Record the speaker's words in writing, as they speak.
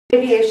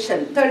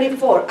radiation,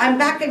 34. I'm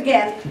back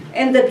again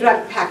in the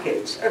drug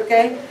package,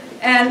 okay?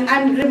 And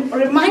I'm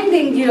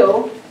reminding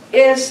you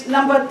is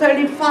number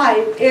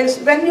 35 is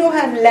when you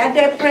have lead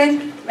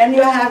apron, when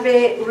you have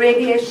a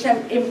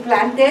radiation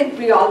implanted,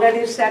 we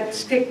already said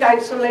strict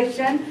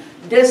isolation,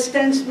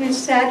 distance we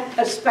said,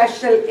 a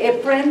special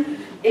apron.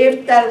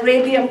 If the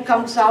radium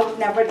comes out,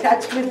 never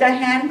touch with the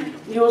hand,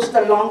 use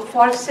the long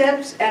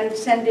forceps and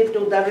send it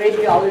to the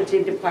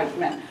radiology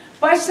department.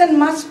 Person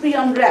must be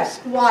on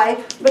rest. Why?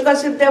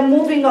 Because if they're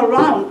moving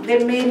around,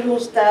 they may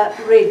lose the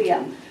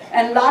radium.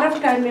 And a lot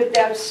of time if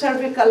they have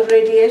cervical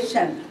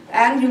radiation,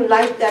 and you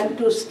like them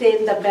to stay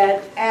in the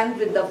bed and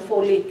with the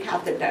Foley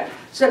catheter.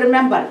 So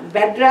remember,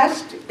 bed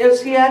rest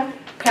is here,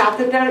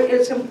 catheter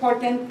is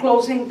important,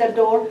 closing the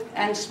door,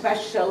 and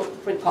special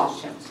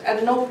precautions,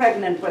 and no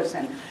pregnant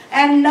person.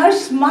 And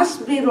nurse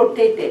must be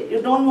rotated.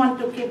 You don't want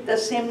to keep the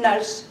same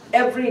nurse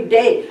every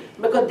day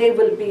because they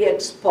will be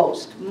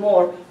exposed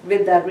more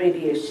with the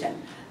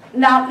radiation.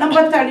 Now,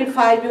 number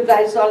 35, you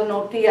guys all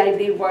know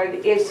TID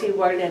word, AC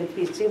word, and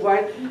PC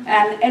word,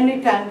 and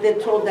anytime they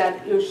throw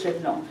that, you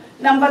should know.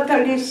 Number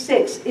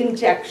 36,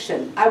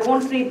 injection. I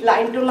won't read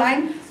line to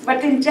line,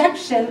 but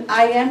injection,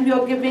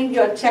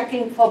 you're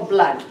checking for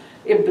blood.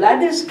 If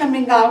blood is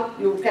coming out,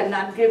 you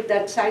cannot give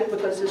that side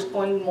because it's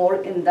going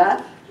more in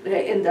the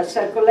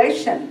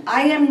circulation.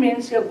 IM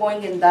means you're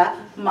going in the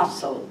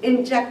muscle.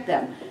 Inject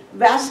them.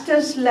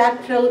 Vastus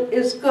lateral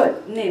is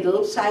good.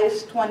 Needle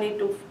size 20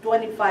 to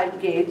 25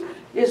 gauge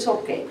is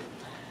okay.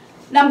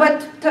 Number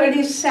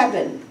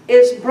 37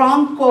 is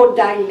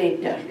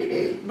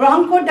bronchodilator.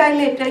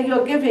 Bronchodilator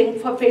you're giving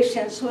for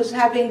patients who is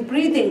having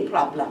breathing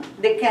problem.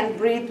 They can't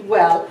breathe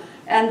well,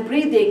 and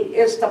breathing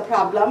is the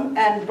problem,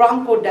 and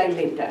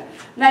bronchodilator.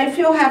 Now if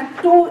you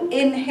have two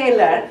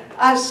inhaler,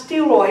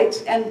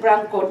 steroids and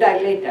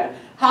bronchodilator.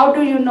 How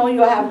do you know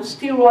you have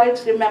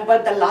steroids? Remember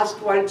the last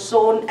word,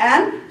 zone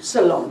and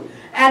Salone.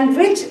 And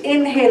which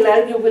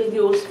inhaler you will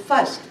use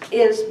first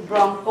is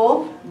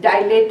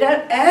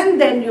bronchodilator, and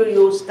then you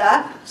use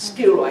the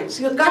steroids.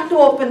 You got to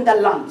open the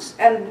lungs,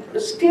 and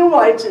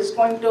steroids is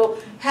going to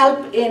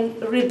help in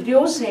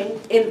reducing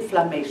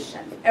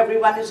inflammation.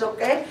 Everyone is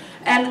okay?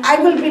 And I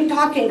will be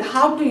talking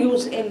how to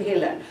use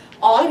inhaler.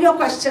 All your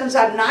questions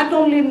are not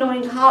only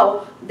knowing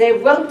how, they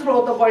will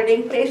throw the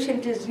wording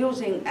patient is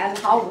using and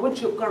how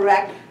would you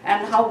correct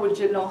and how would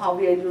you know how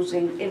we are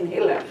using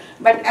inhaler.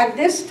 But at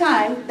this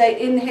time, the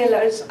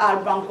inhalers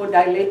are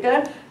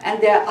bronchodilator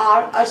and there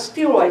are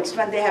steroids.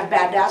 When they have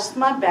bad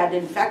asthma, bad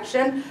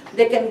infection,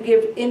 they can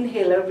give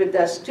inhaler with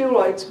the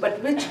steroids,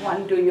 but which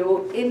one do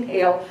you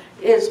inhale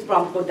is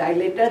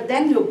bronchodilator,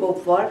 then you go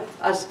for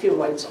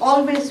steroids.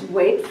 Always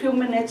wait few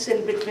minutes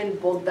in between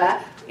both the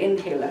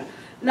inhaler.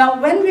 Now,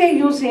 when we are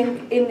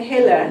using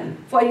inhaler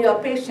for your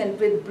patient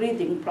with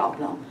breathing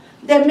problem,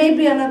 there may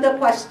be another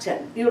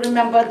question. You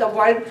remember the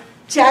word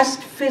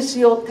chest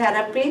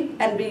physiotherapy,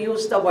 and we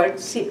use the word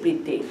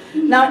CPT.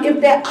 Now,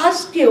 if they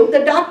ask you,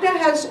 the doctor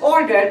has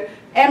ordered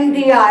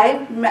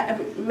MDI,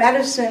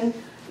 medicine,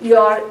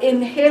 your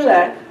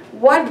inhaler,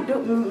 what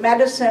do,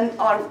 medicine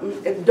or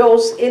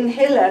dose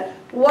inhaler,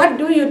 what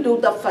do you do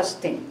the first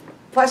thing?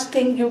 First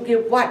thing you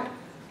give what?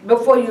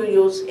 Before you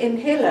use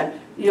inhaler,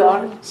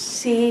 your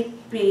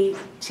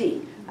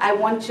CPT. I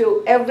want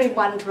you,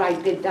 everyone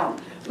write it down.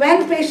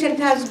 When patient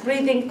has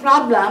breathing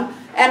problem,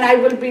 and I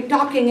will be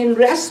talking in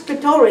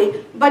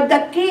respiratory, but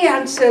the key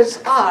answers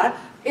are,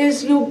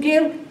 is you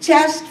give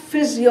chest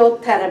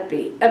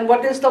physiotherapy. And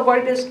what is the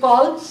word is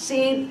called?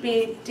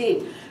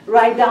 CPT.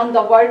 Write down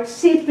the word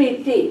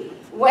CPT.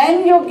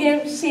 When you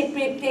give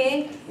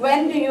CPT,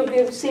 when do you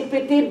give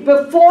CPT?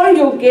 Before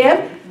you give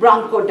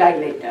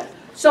bronchodilator.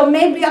 So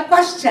maybe a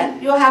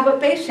question, you have a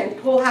patient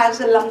who has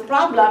a lung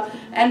problem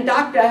and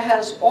doctor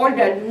has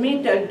ordered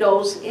meter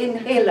dose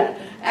inhaler.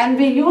 And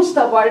we use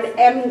the word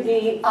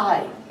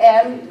MDI,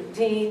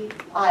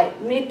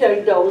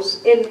 meter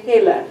dose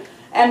inhaler.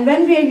 And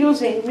when we are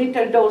using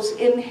meter dose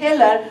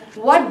inhaler,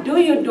 what do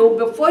you do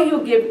before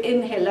you give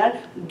inhaler?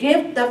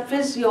 Give the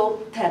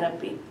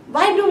physiotherapy.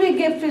 Why do we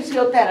give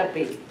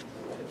physiotherapy?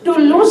 To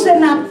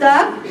loosen up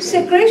the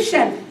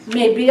secretion.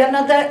 Maybe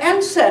another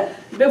answer.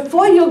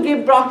 Before you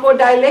give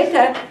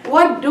bronchodilator,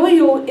 what do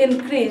you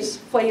increase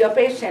for your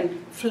patient?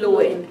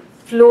 Fluid.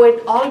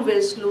 Fluid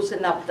always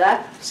loosen up the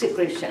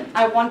secretion.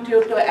 I want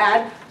you to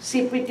add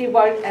CPT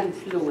word and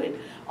fluid.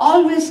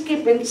 Always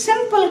keep in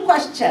simple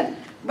question.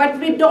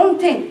 But we don't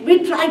think,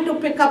 we try to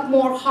pick up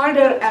more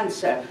harder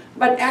answer.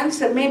 But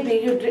answer,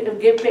 maybe you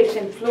give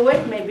patient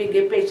fluid, maybe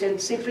give patient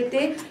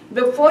CPT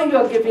before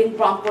you're giving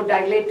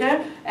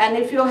bronchodilator. And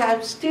if you have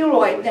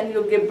steroid, then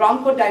you give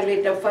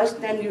bronchodilator first,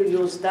 then you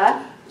use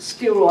the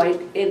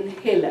steroid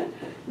inhaler.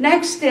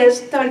 Next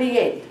is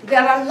 38.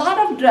 There are a lot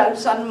of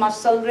drugs on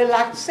muscle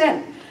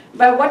relaxant.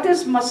 But what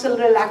is muscle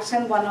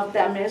relaxant? One of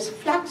them is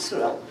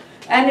Flexeril.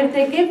 And if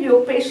they give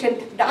you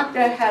patient,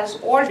 doctor has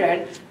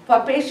ordered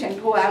for patient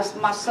who has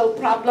muscle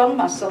problem,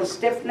 muscle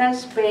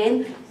stiffness,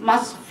 pain,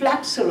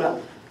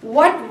 Flexeril.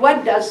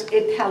 What does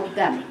it help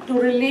them? To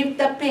relieve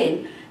the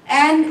pain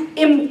and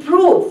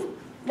improve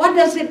What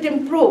does it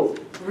improve?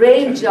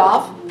 Range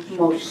of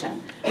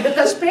motion.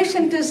 Because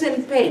patient is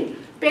in pain.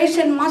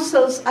 Patient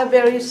muscles are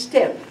very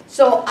stiff.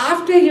 So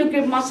after you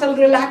give muscle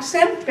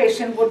relaxant,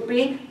 patient would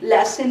be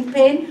less in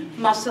pain,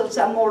 muscles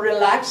are more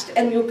relaxed,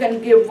 and you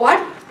can give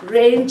what?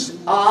 Range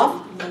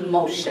of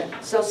motion.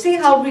 So see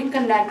how we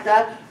connect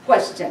the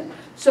question.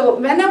 So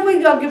whenever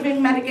you're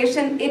giving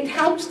medication, it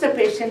helps the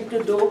patient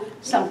to do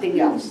something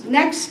else.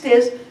 Next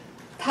is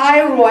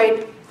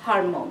thyroid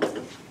hormone,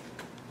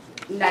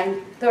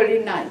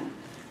 939.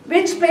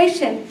 Which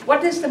patient,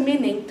 what is the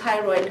meaning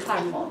thyroid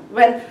hormone?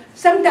 When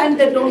sometimes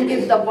they don't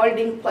give the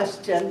wording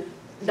question,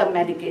 the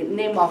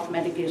name of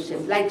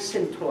medication, like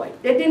Synthroid.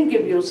 They didn't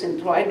give you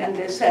Synthroid and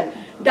they said,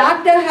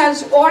 doctor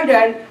has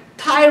ordered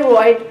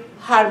thyroid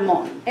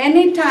hormone.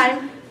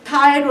 Anytime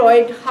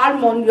thyroid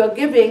hormone you're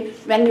giving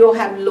when you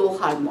have low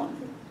hormone.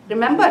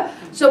 Remember?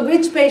 So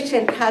which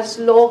patient has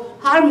low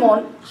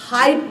hormone?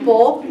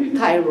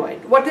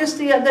 Hypothyroid. What is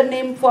the other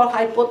name for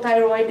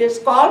hypothyroid? Is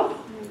called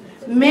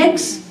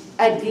mixed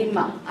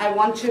edema. I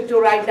want you to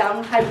write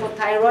down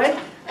hypothyroid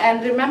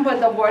and remember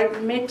the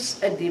word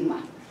mixed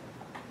edema.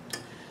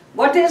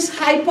 What is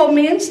hypo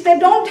means? They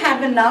don't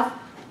have enough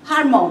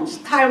hormones,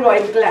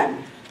 thyroid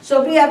gland.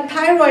 So we have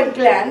thyroid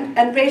gland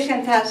and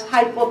patient has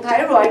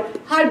hypothyroid.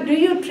 How do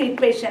you treat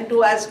patient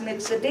who has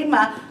mixed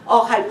edema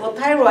or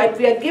hypothyroid?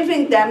 We are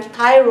giving them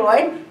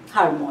thyroid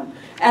hormone.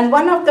 And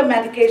one of the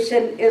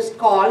medication is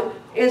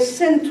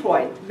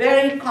Synthroid.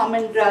 Very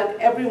common drug.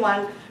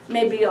 Everyone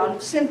may be on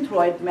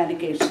Synthroid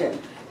medication.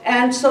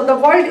 And so the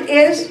word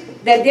is,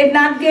 they did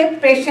not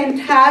give, patient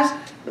has.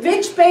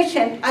 Which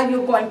patient are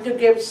you going to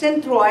give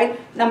Synthroid?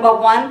 Number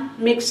 1,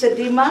 mixed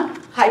edema,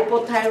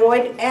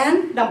 hypothyroid,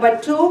 and number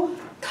 2,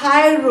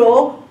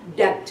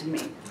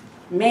 thyroidectomy.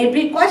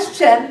 Maybe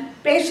question,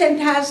 patient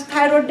has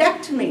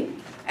thyroidectomy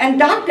and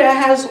doctor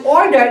has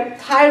ordered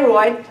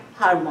thyroid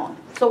hormone.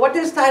 So what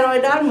is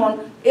thyroid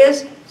hormone?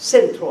 Is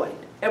Synthroid.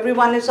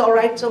 Everyone is all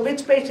right. So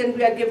which patient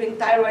we are giving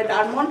thyroid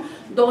hormone?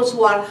 Those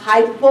who are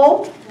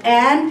hypo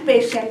and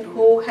patient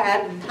who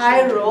had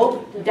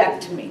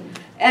thyroidectomy.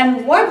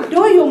 And what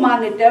do you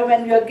monitor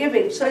when you are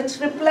giving? So it's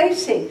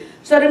replacing.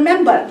 So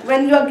remember,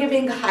 when you are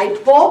giving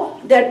hypo,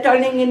 they're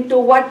turning into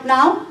what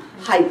now?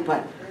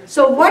 Hyper.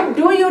 So what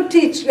do you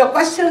teach? Your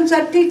questions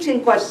are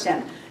teaching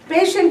question.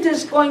 Patient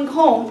is going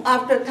home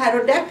after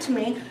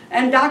thyroidectomy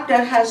and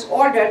doctor has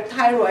ordered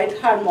thyroid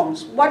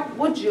hormones. What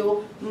would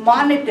you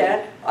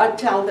monitor or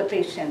tell the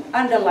patient?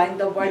 Underline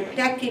the word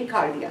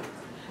tachycardia.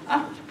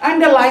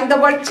 Underline the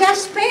word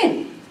chest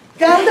pain.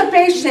 Tell the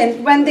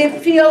patient when they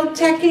feel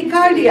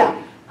tachycardia.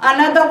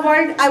 Another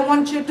word, I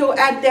want you to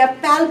add their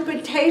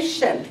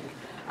palpitation.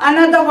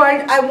 Another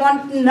word, I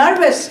want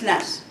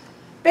nervousness.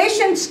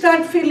 Patients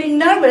start feeling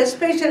nervous.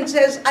 Patient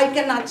says, I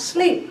cannot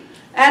sleep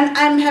and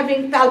I'm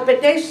having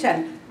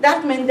palpitation.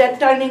 That means they're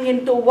turning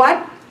into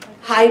what?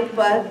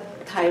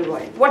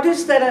 Hyperthyroid. What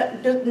is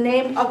the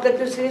name of the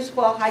disease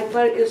for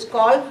hyper is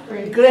called?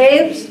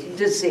 Graves'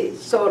 disease.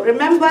 So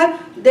remember,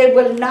 they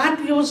will not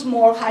use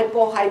more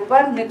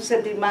hyper, mixed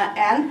edema,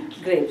 and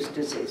Graves'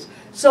 disease.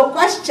 So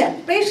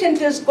question,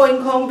 patient is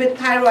going home with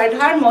thyroid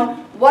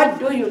hormone. What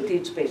do you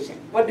teach patient?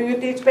 What do you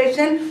teach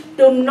patient?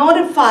 To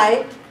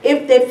notify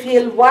if they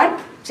feel what?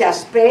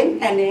 Chest pain,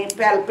 any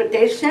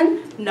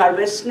palpitation,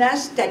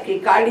 nervousness,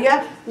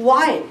 tachycardia.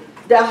 Why?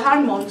 The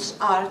hormones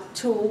are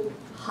too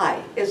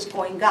high, is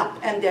going up,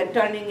 and they're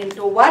turning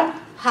into what?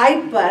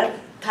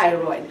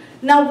 Hyperthyroid.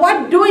 Now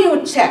what do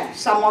you check?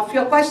 Some of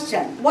your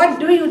questions. What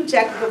do you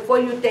check before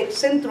you take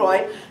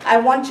Synthroid? I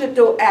want you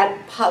to add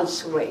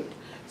pulse rate.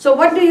 So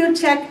what do you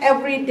check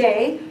every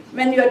day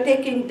when you're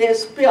taking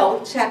this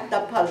pill? Check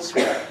the pulse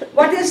rate.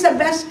 What is the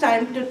best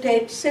time to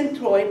take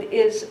Synthroid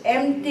is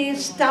empty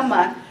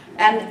stomach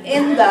and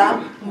in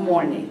the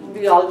morning.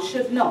 We all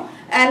should know.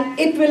 And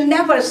it will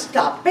never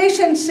stop.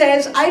 Patient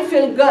says, I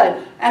feel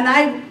good and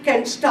I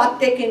can stop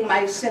taking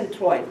my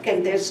Synthroid.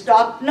 Can they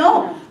stop?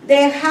 No.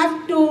 They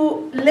have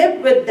to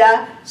live with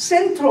the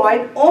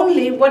Synthroid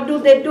only. What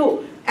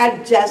do?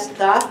 Adjust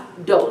the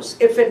dose.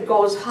 If it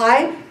goes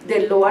high,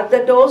 they lower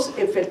the dose.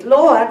 If it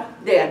lower,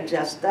 they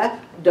adjust the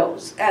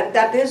dose. And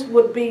that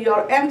would be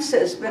your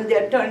emphasis when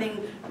they're turning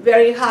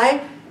very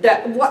high.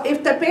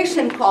 If the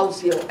patient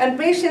calls you and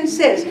patient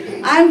says,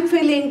 I'm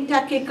feeling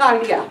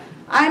tachycardia,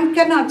 I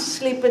cannot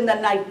sleep in the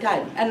night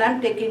time and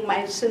I'm taking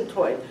my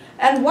Synthroid.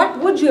 And what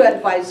would you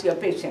advise your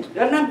patient?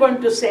 You're not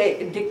going to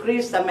say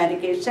decrease the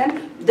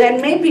medication. Then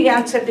maybe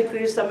answer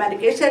decrease the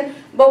medication.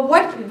 But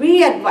what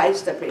we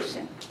advise the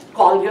patient?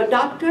 Call your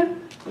doctor,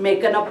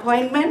 make an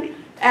appointment.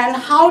 And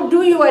how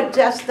do you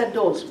adjust the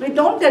dose? We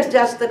don't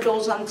adjust the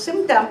dose on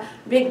symptom.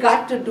 We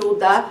got to do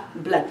the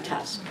blood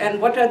test.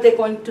 And what are they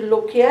going to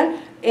look here?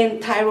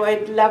 In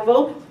thyroid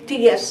level,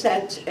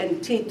 TSH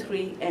and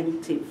T3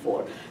 and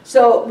T4.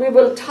 So we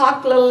will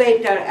talk a little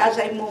later as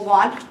I move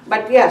on.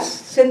 But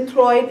yes,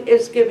 Synthroid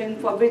is given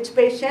for which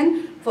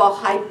patient? For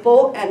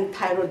hypo and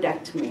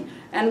thyroidectomy.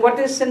 And what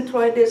is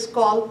Synthroid is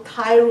called?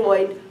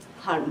 Thyroid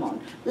hormone.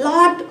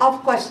 Lot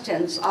of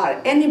questions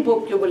are, any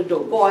book you will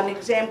do, go on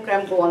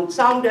Examcram, go on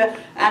Sounder,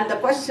 and the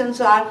questions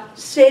are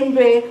same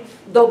way,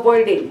 the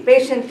wording.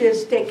 Patient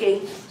is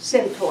taking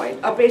Synthroid,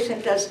 a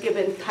patient is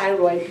given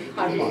thyroid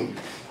hormone.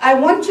 I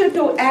want you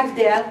to add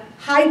there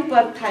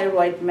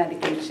hyperthyroid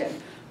medication.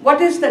 What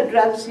is the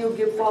drugs you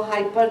give for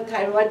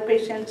hyperthyroid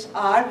patients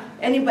are,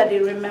 anybody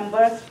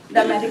remember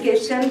the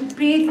medication?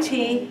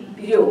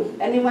 PTU.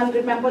 Anyone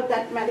remember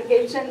that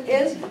medication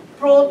is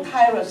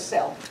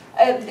Prothyrosil.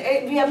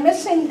 We are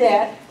missing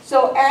there,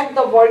 so add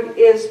the word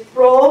is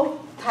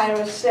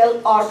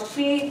Prothyrosil or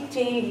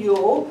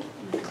PTU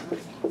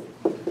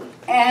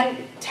and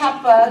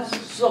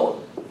Tapazole.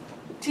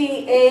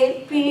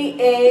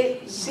 Tapazole.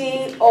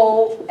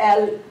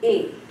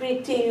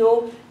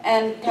 PTU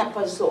and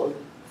Tapazole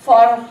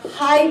for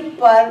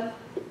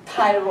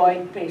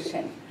hyperthyroid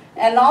patient.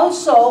 And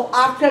also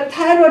after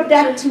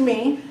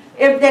thyroidectomy,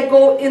 if they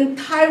go in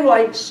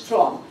thyroid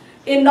storm,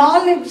 in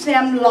all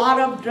exam,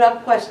 lot of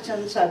drug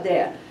questions are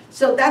there.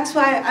 So that's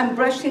why I'm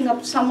brushing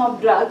up some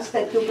of drugs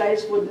that you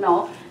guys would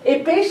know.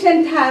 A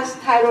patient has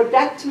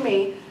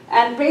thyroidectomy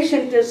and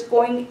patient is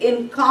going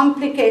in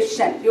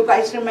complication. You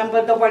guys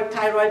remember the word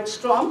thyroid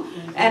storm?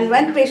 And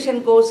when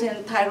patient goes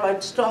in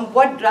thyroid storm,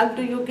 what drug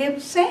do you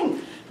give?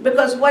 Same.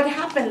 Because what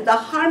happened, the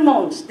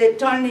hormones, they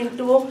turning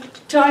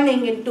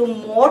into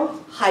more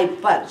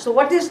hyper. So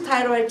what is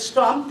thyroid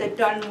storm? They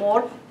turn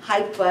more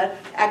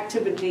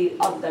hyperactivity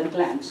of the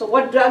gland. So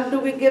what drug do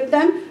we give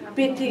them?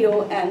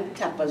 PTO and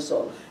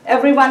Tapazole.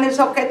 Everyone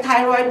is okay,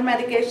 thyroid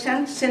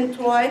medication,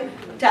 Synthroid,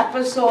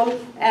 Tapazole,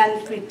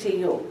 and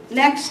PTO.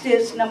 Next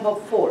is number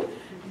 4,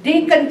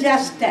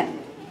 decongestant.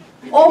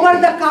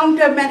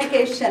 Over-the-counter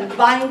medication,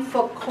 buying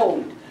for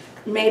cold.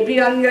 Maybe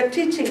on your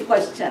teaching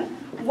question.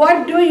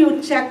 What do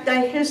you check the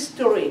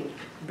history?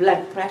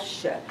 Blood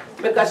pressure,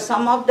 because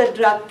some of the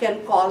drug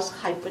can cause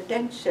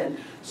hypertension.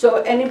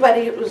 So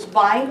anybody who's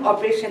buying or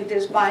patient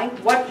is buying,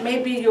 what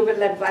maybe you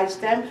will advise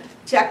them,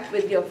 check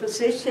with your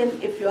physician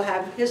if you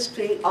have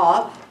history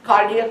of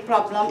cardiac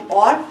problem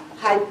or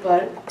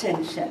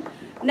hypertension.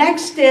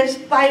 Next is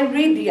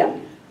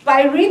pyridium.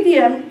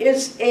 Pyridium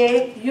is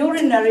a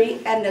urinary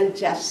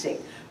analgesic.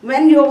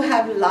 When you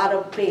have a lot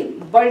of pain,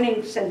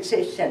 burning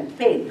sensation,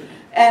 pain,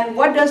 and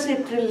what does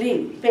it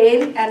relieve?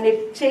 Pain, and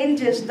it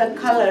changes the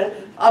color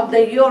of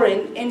the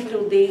urine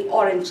into the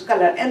orange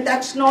color. And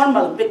that's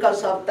normal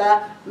because of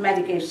the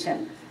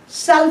medication.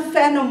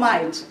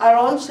 Sulfonamides are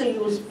also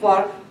used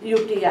for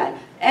UTI.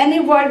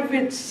 Any word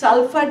with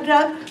sulfur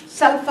drug,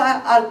 sulfur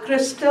are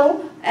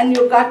crystal, and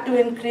you got to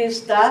increase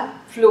the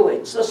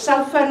fluid. So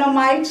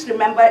sulfonamides,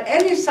 remember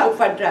any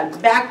sulfur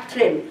drug,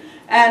 Bactrim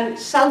and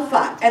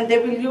sulfur, and they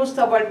will use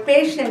the word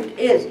patient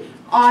is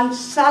on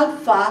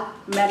sulfur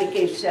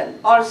medication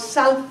or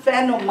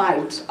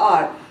sulfonamides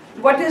are.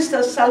 What is the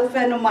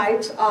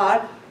sulfonamides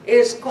are?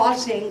 Is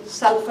causing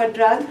sulfur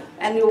drug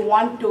and you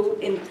want to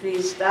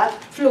increase the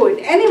fluid.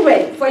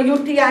 Anyway, for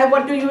UTI,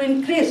 what do you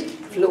increase?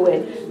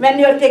 Fluid. When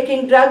you're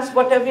taking drugs,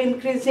 what are we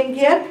increasing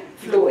here?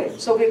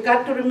 Fluid. So we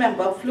got to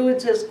remember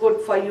fluids is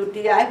good for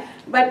UTI,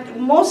 but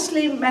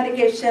mostly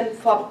medication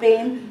for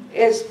pain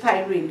is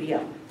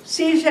pyridium.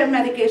 Seizure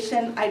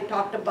medication, I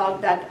talked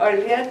about that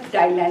earlier,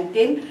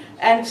 Dilantin,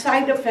 and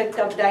side effect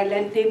of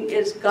Dilantin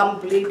is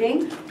gum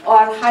bleeding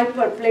or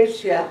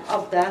hyperplasia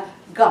of the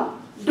gum.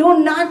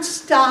 Do not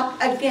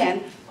stop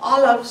again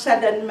all of a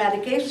sudden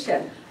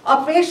medication.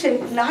 A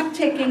patient not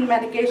taking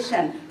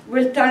medication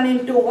will turn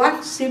into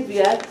what?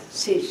 Severe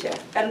seizure.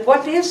 And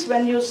what is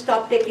when you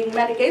stop taking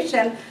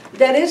medication?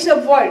 There is a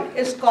word,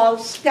 it's called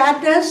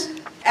status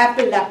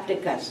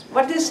epilepticus.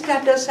 What is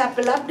status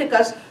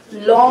epilepticus?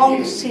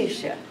 Long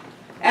seizure.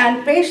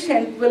 And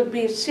patient will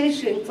be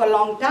seizuring for a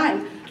long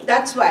time.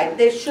 That's why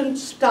they shouldn't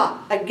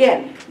stop.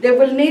 Again, they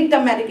will need the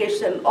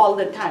medication all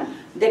the time.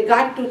 They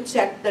got to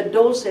check the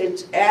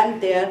dosage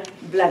and their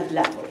blood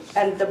level.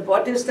 And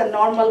what is the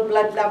normal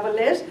blood level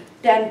is?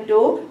 10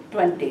 to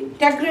 20.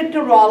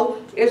 Tegretol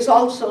is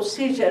also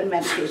seizure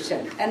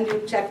medication, and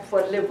you check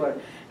for liver.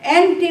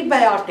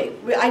 Antibiotic,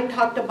 I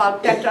talked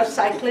about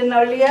tetracycline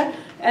earlier,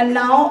 and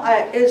now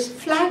is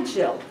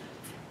Flagyl.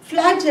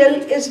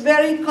 Flagyl is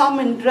very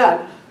common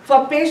drug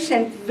for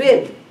patient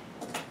with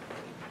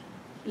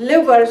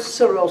liver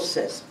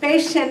cirrhosis,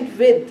 patient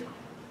with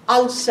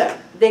ulcer.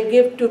 They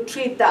give to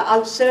treat the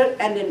ulcer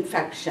and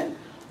infection,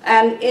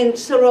 and in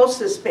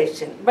cirrhosis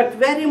patient. But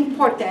very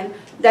important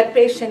that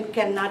patient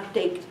cannot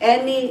take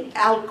any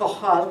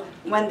alcohol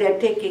when they're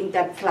taking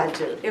that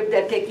Flagyl. If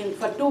they're taking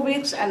for 2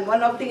 weeks, and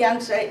one of the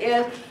answer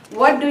is,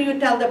 what do you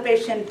tell the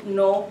patient?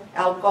 No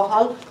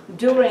alcohol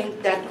during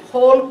that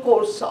whole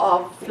course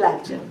of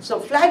Flagyl. So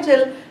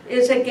Flagyl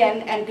is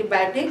again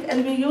antibiotic,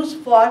 and we use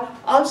for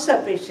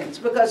ulcer patients,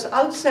 because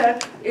ulcer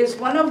is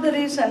one of the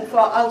reasons for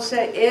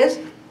ulcer is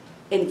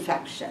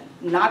infection.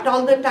 Not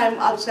all the time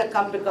ulcer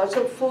come because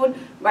of food,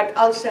 but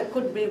ulcer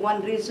could be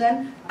one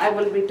reason. I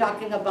will be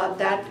talking about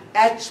that.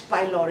 H.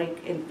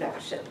 pyloric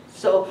infection.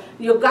 So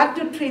you got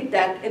to treat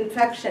that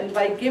infection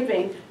by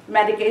giving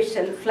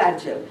medication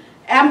Flagyl.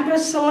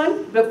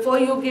 Ampicillin, before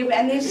you give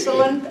any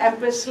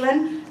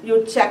ampicillin,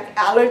 you check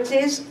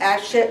allergies,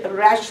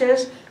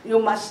 rashes, you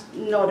must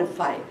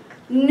notify.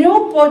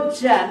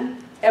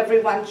 Neupogen,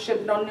 everyone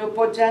should know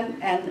Neupogen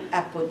and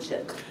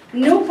Apogen.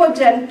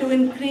 Neupogen to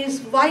increase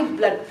white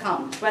blood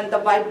count when the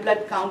white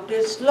blood count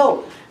is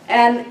low.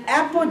 And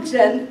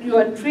Apogen you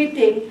are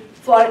treating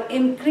for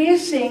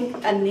increasing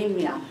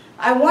anemia.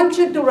 I want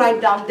you to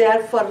write down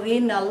there for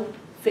renal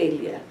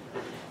failure.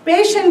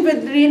 Patient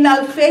with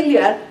renal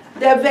failure,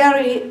 they're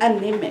very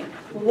anemic.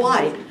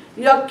 Why?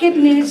 Your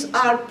kidneys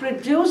are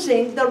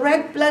producing the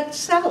red blood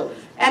cell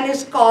and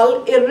it's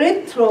called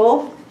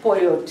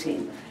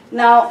erythropoietin.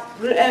 Now,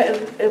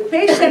 a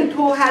patient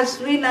who has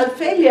renal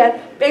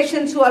failure,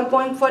 patients who are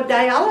going for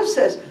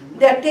dialysis,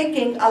 they're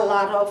taking a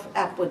lot of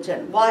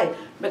Apogen. Why?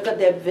 Because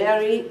they're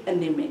very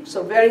anemic.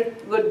 So very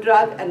good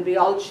drug, and we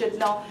all should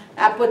know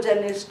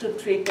Apogen is to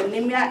treat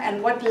anemia.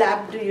 And what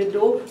lab do you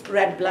do?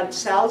 Red blood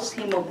cells,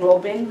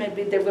 hemoglobin,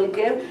 maybe they will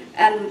give,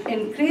 and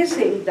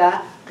increasing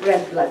the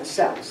red blood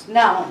cells.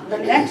 Now, the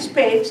next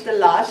page, the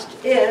last,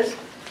 is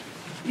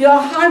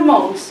your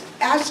hormones,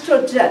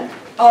 estrogen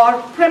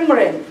or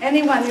Premarin.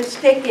 Anyone is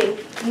taking,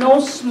 no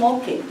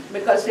smoking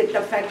because it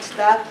affects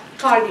the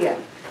cardiac.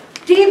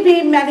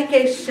 TB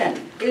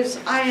medication is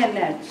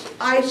INH,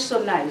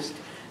 isoniazid,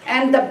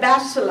 and the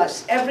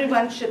bacillus.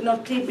 Everyone should know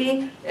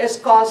TB is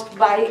caused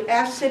by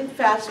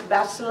acid-fast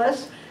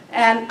bacillus,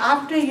 and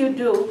after you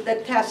do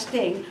the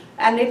testing,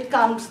 and it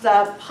comes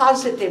the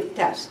positive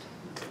test.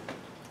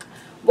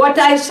 What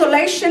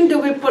isolation do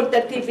we put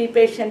the TB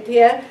patient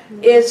here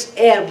is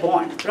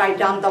airborne. Write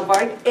down the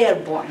word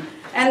airborne.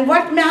 And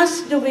what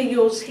mask do we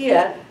use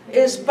here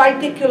is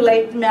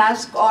particulate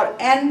mask or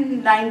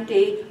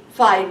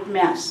N95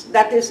 mask.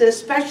 That is a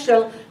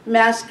special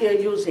mask you're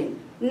using.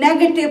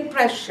 Negative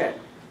pressure,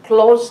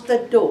 close the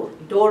door.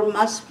 Door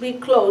must be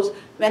closed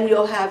when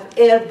you have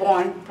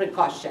airborne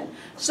precaution.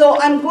 So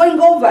I'm going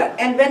over,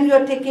 and when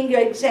you're taking your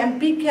exam,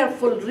 be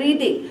careful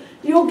reading.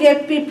 You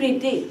get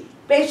PPD.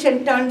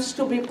 Patient turns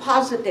to be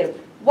positive.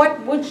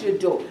 What would you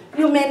do?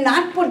 You may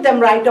not put them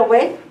right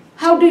away.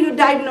 How do you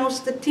diagnose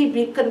the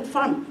TB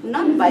confirmed?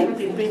 Not by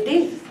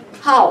PPD.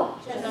 How?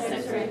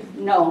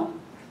 No.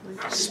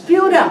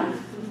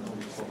 Sputum.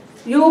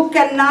 You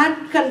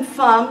cannot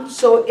confirm.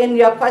 So in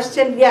your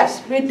question,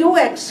 yes, we do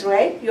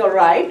X-ray. You're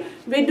right.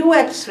 We do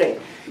X-ray.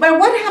 But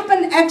what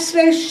happened?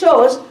 X-ray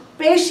shows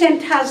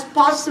patient has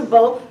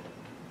possible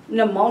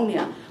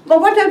pneumonia. But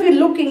what are we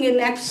looking in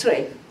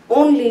X-ray?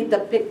 Only the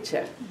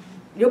picture.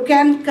 You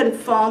can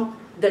confirm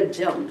the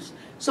germs.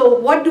 So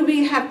what do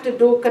we have to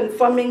do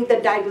confirming the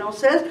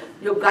diagnosis?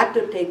 You got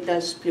to take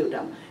the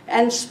sputum.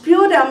 And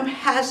sputum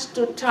has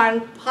to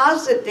turn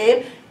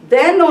positive,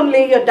 then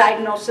only your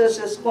diagnosis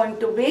is going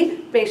to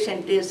be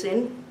patient is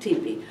in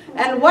TB.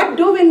 And what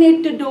do we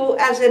need to do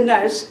as a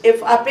nurse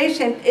if a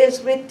patient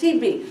is with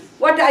TB?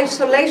 What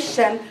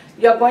isolation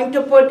you're going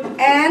to put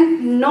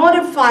and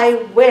notify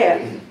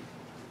where?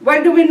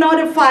 Where do we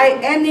notify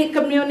any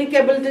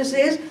communicable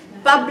disease?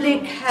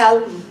 Public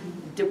health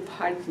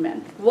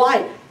department.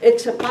 Why?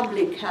 It's a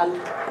public health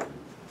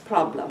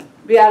problem.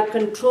 We are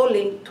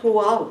controlling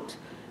throughout.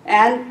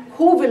 And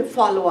who will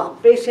follow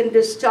up? Patient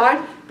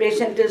discharged,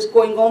 patient is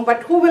going home,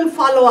 but who will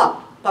follow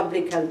up?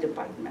 Public health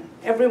department.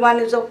 Everyone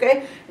is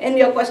okay? In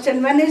your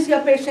question, when is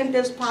your patient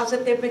is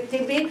positive with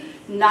TB?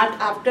 Not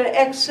after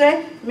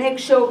X-ray. Make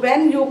sure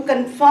when you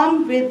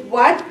confirm with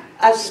what?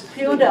 A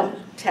sputum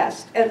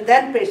test. And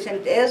then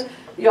patient is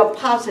you're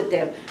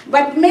positive.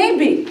 But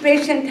maybe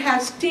patient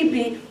has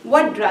TB,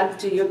 what drug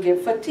do you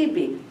give for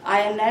TB?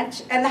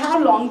 INH. And how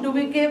long do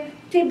we give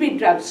TB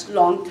drugs?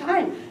 Long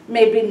time.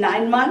 Maybe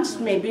 9 months,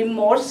 maybe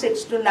more,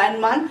 6 to 9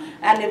 months.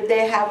 And if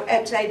they have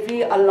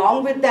HIV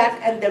along with that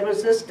and the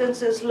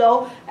resistance is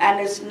low and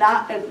it's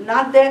not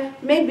there,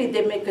 maybe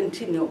they may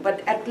continue.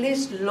 But at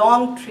least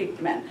long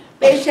treatment.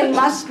 Patient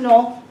must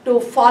know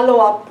to follow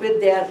up with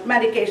their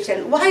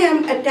medication. Why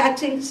I'm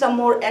attaching some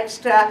more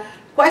extra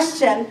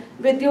question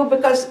with you,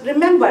 because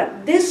remember,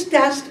 this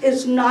test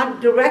is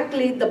not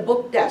directly the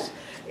book test.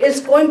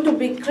 It's going to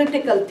be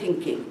critical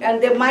thinking,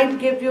 and they might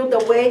give you the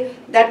way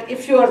that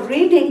if you are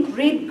reading,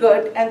 read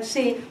good and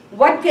see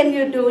what can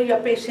you do. Your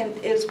patient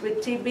is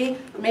with TB,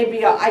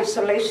 maybe an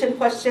isolation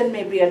question,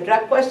 maybe a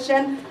drug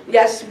question.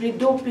 Yes, we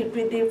do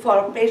PPD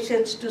for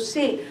patients to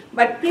see,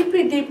 but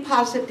PPD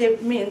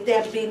positive means they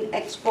have been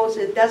exposed.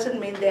 It doesn't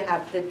mean they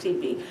have the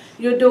TB.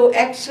 You do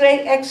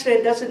X-ray.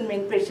 X-ray doesn't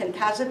mean patient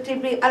has a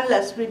TB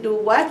unless we do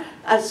what?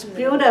 A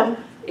sputum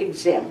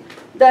exam.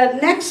 The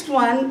next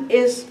one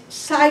is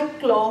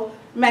cyclo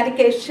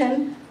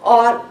medication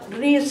or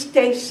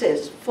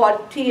restasis for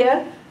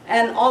tear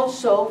and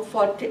also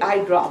for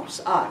eye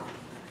drops are.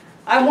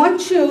 I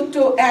want you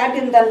to add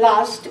in the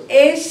last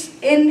ACE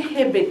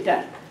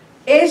inhibitor.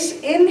 ACE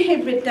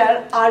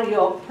inhibitor are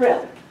your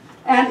PRIL.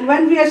 And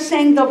when we are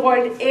saying the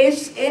word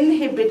ACE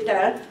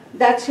inhibitor,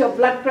 that's your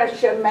blood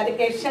pressure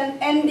medication,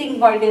 ending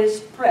word is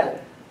PRIL.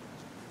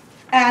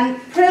 And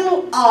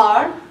PRIL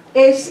are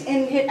ACE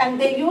inhibitor,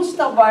 and they use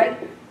the word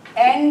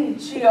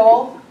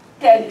angiotensin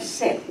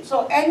angiotensin.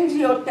 So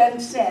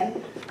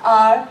angiotensin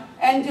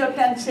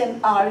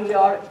are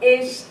your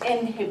ACE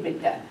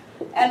inhibitor.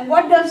 And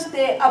what does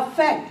they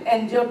affect?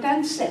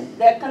 Angiotensin.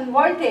 They're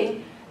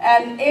converting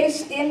an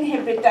ACE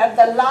inhibitor.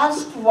 The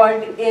last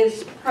word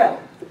is pril.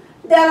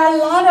 There are a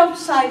lot of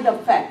side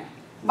effects,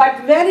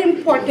 but very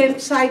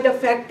important side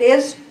effect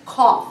is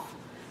cough.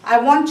 I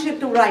want you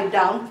to write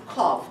down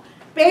cough.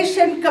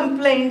 Patient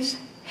complains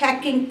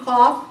hacking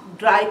cough,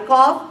 dry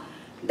cough.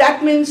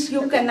 That means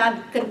you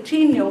cannot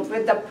continue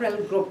with the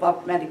pril group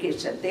of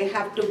medication. They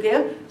have to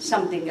give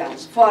something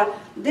else. For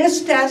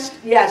this test,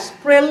 yes,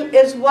 pril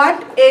is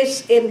what?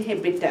 ACE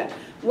inhibitor.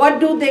 What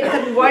do they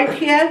convert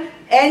here?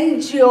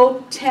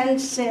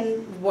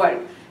 Angiotensin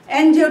word.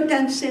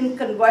 Angiotensin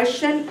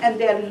conversion, and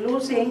they are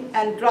losing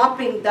and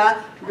dropping the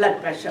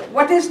blood pressure.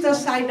 What is the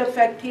side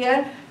effect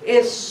here?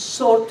 Is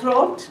sore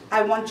throat.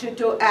 I want you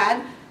to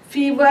add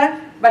fever,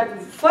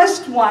 but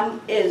first one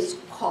is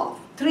cough.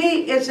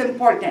 3 is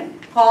important: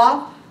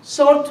 cough,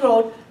 sore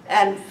throat,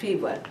 and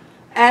fever.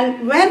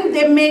 And when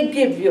they may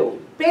give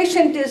you,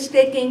 patient is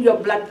taking your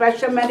blood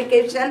pressure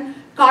medication,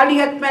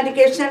 cardiac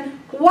medication,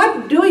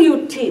 what do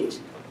you teach?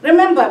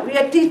 Remember, we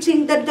are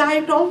teaching the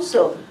diet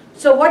also.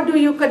 So what do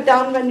you cut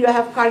down when you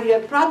have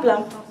cardiac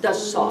problem? The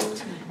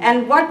salt.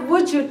 And what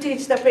would you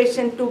teach the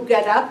patient to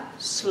get up?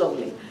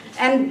 Slowly.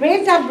 And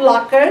beta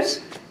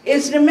blockers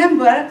is,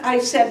 remember, I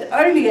said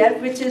earlier,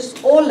 which is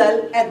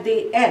oral at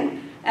the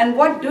end. And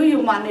what do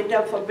you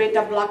monitor for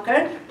beta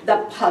blocker?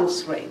 The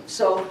pulse rate.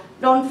 So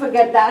don't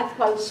forget that,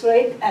 pulse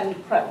rate and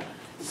pril.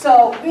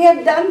 So we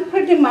have done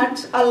pretty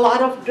much a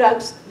lot of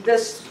drugs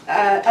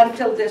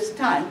until this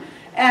time.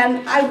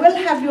 And I will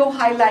have you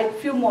highlight a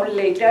few more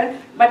later,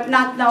 but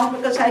not now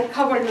because I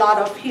covered a lot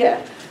of here.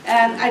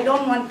 And I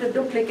don't want to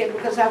duplicate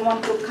because I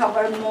want to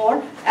cover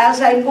more.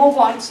 As I move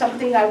on,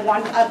 something I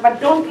want, but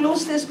don't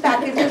lose these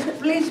packages.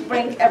 Please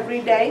bring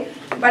every day.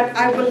 But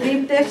I will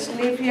leave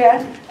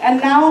here. And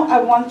now I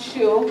want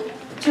you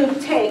to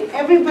take,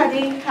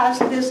 everybody has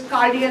this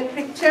cardiac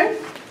picture.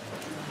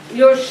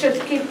 You should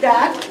keep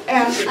that.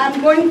 And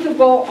I'm going to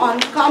go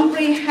on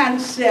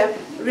comprehensive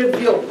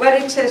review,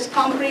 where it says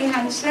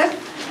comprehensive.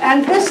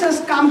 And this is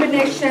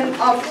combination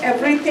of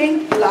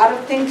everything. A lot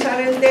of things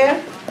are in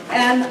there.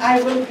 And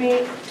I will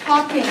be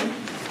talking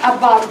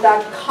about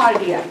the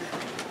cardiac.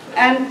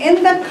 And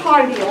in the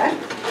cardiac,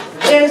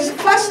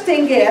 first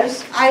thing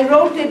is, I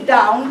wrote it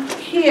down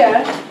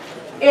here,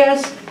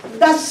 is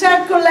the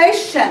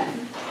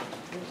circulation.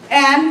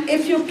 And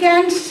if you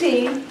can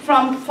see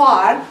from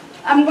far,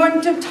 I'm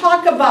going to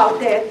talk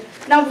about it.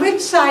 Now,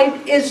 which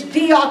side is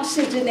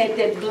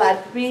deoxygenated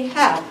blood we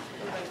have?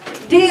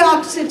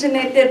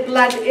 Deoxygenated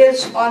blood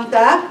is on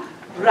the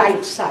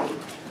right side.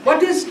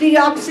 What is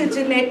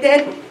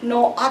deoxygenated?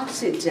 No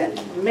oxygen.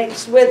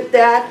 Mixed with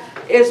that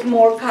is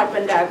more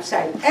carbon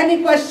dioxide.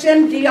 Any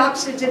question?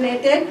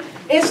 Deoxygenated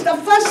is the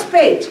first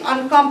page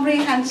on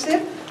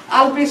comprehensive.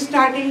 I'll be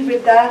starting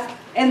with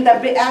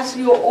as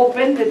you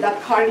open with the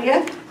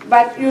cardiac.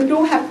 But you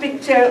do have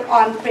picture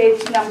on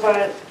page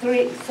number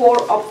 3,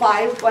 4, or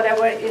 5,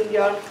 whatever in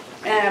your,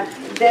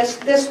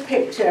 this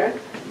picture.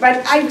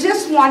 But I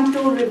just want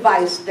to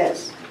revise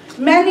this.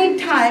 Many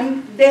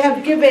times they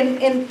have given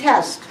in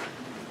test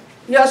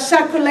your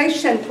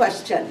circulation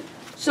question.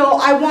 So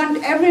I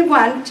want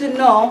everyone to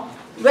know,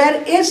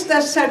 where is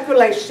the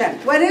circulation?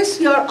 Where is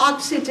your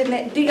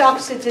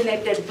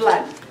deoxygenated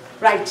blood?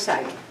 Right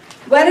side.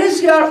 Where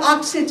is your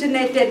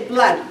oxygenated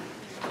blood?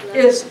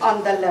 Is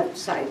on the left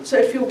side. So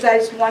if you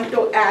guys want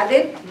to add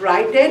it,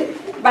 write it.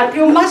 But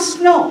you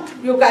must know,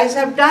 you guys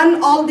have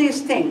done all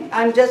these things.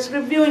 I'm just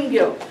reviewing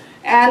you.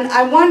 And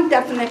I want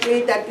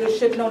definitely that you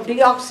should know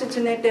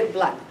deoxygenated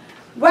blood.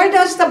 Where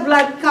does the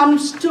blood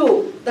comes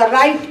to? The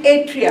right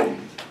atrium.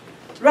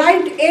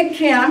 Right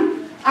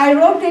atrium, I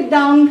wrote it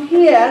down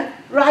here,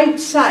 right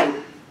side.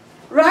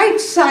 Right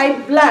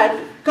side blood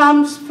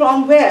comes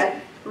from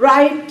where?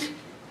 Right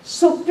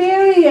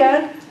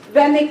superior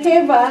vena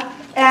cava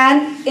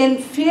and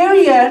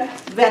inferior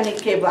vena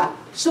cava.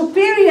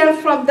 Superior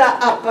from the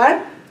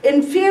upper,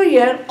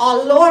 inferior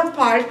or lower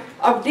part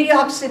of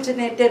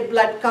deoxygenated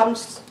blood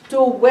comes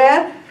to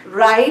where?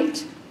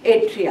 Right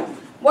atrium.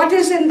 What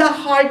is in the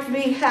heart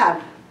we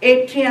have?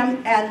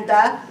 Atrium and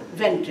the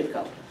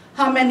ventricle.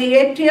 How many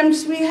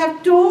atriums we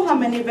have? 2. How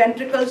many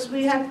ventricles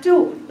we have?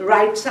 2. The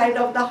right side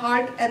of the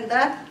heart and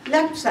the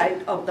left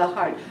side of the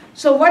heart.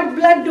 So what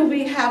blood do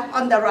we have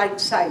on the right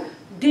side?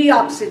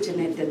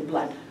 Deoxygenated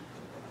blood.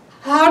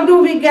 How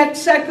do we get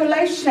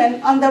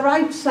circulation on the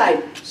right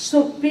side?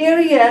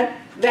 Superior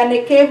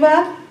vena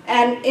cava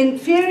and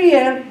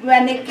inferior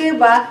vena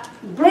cava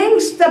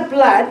brings the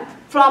blood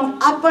from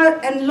upper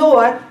and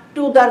lower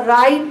to the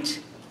right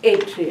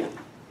atrium.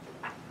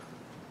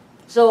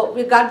 So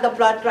we got the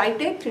blood right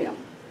atrium.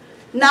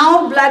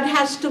 Now blood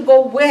has to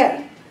go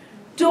where?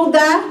 To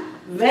the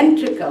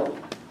ventricle.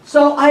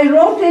 So I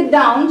wrote it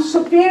down,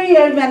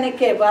 superior vena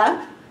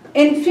cava,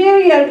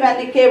 inferior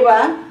vena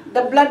cava,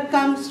 the blood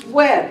comes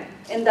where?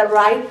 In the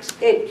right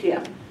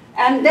atrium.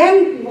 And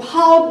then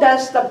how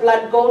does the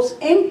blood goes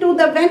into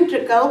the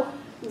ventricle?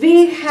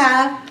 we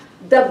have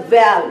the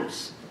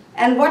valves.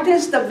 And what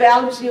is the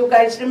valves? You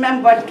guys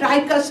remember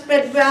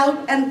tricuspid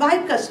valve and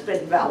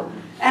bicuspid valve.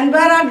 And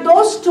where are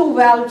those two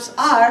valves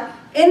are?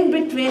 In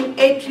between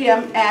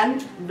atrium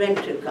and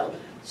ventricle.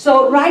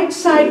 So right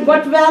side,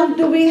 what valve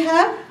do we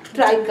have?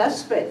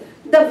 Tricuspid.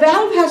 The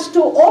valve has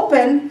to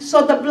open,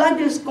 so the blood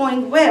is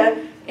going where?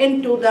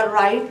 Into the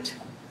right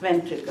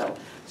ventricle.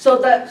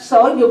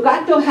 So you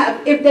got to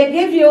have, if they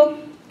give you,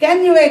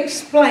 can you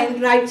explain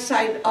right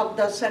side of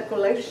the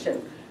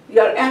circulation?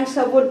 Your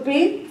answer would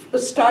be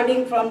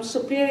starting from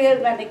superior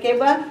vena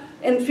cava,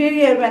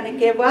 inferior vena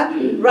cava,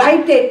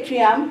 right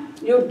atrium.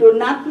 You do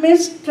not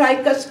miss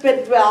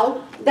tricuspid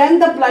valve. Then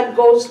the blood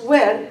goes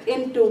where?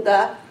 Into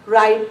the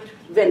right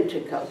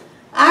ventricle.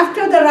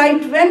 After the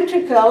right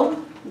ventricle,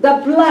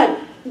 the blood,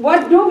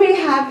 what do we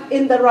have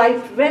in the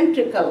right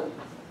ventricle?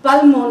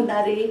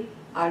 Pulmonary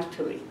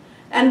artery.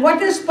 And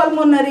what is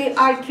pulmonary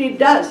artery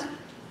does?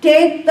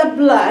 Take the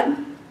blood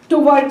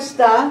towards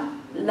the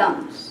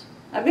lungs.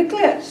 Are we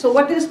clear? So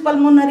what is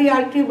pulmonary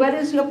artery? Where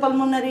is your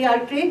pulmonary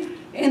artery?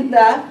 In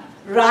the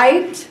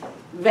right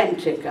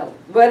ventricle.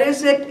 Where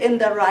is it? In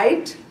the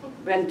right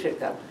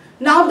ventricle.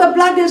 Now the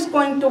blood is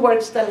going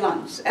towards the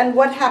lungs. And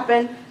what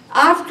happened?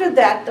 After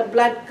that, the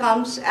blood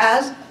comes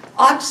as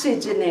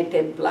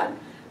oxygenated blood.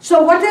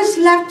 So what is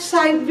left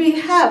side? We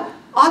have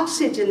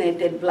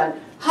oxygenated blood.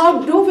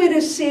 How do we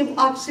receive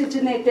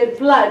oxygenated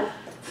blood?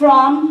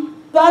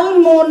 From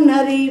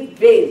pulmonary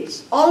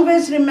veins.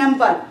 Always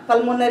remember,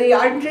 pulmonary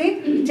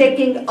artery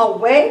taking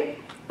away,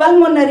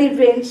 pulmonary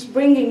veins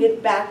bringing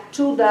it back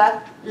to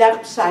the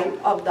left side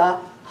of the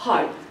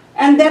heart.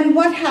 And then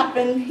what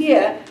happened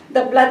here?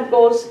 The blood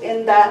goes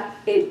in the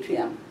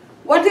atrium.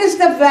 What is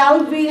the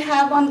valve we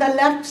have on the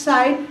left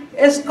side?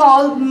 Is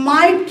called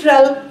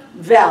mitral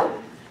valve.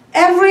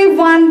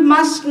 Everyone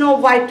must know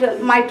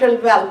mitral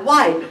valve.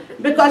 Why?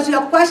 Because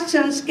your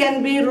questions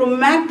can be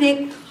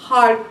rheumatic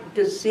heart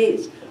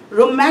disease,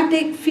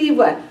 rheumatic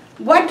fever.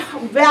 What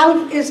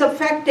valve is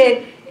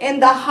affected in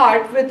the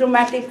heart with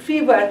rheumatic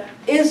fever?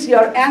 Is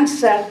your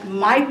answer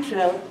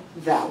mitral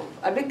valve.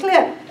 Are we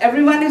clear?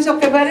 Everyone is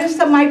okay. Where is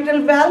the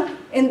mitral valve?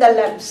 In the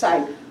left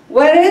side.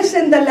 Where is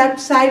in the left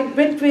side?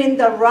 Between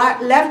the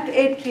left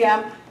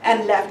atrium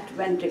and left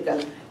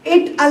ventricle.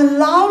 It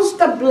allows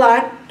the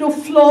blood to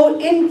flow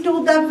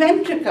into the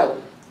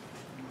ventricle.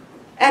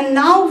 And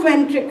now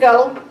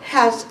ventricle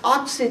has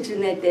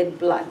oxygenated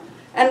blood.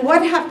 And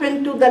what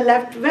happened to the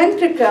left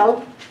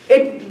ventricle?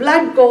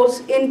 Blood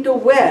goes into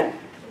where?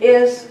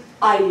 Is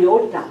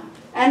aorta.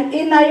 And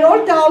in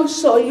aorta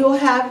also you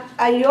have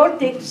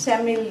aortic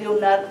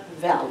semilunar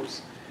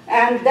valves.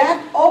 And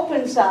that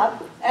opens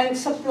up and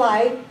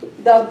supply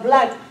the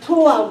blood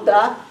throughout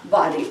the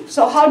body.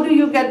 So how do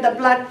you get the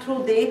blood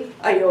through the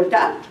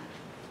aorta?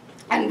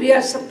 And we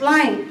are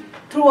supplying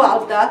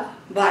throughout the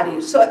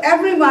body. So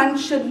everyone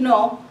should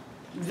know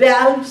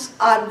valves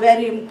are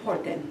very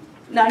important.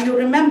 Now you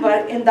remember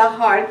in the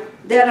heart,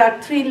 there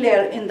are three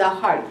layers in the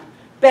heart.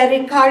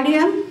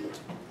 Pericardium,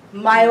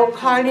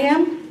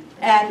 myocardium,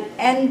 and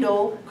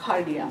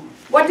endocardium.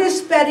 What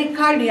is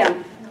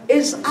pericardium?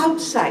 Is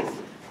outside.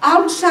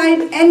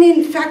 Outside any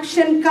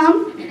infection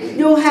come,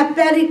 you have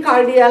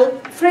pericardial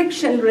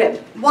friction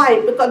rip. Why?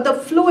 Because the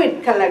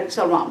fluid collects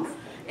around.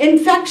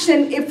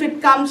 Infection, if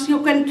it comes,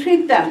 you can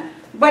treat them.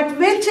 But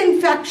which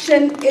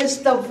infection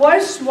is the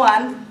worst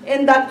one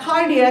in the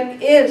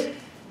cardiac is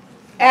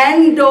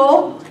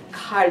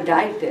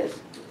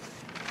endocarditis.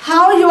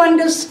 How you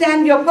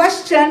understand your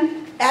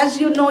question? As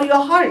you know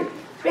your heart.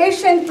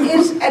 Patient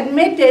is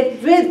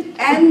admitted with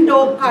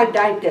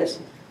endocarditis.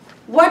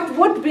 What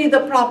would be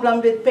the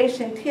problem with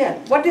patient here?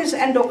 What is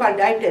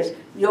endocarditis?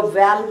 Your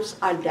valves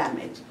are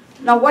damaged.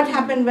 Now what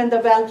happens when the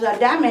valves are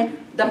damaged?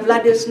 The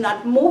blood is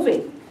not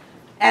moving.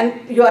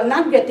 And you are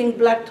not getting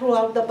blood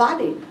throughout the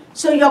body.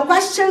 So your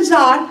questions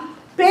are,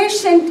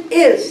 patient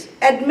is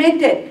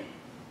admitted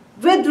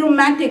with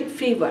rheumatic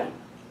fever.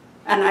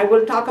 And I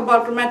will talk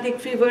about rheumatic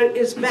fever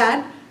is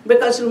bad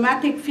because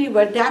rheumatic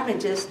fever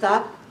damages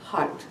the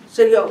heart.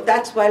 So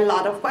that's why a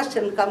lot of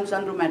question comes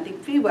on rheumatic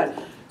fever.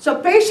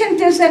 So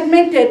patient is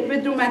admitted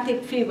with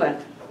rheumatic fever.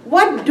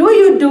 What do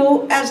you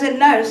do as a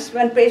nurse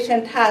when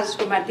patient has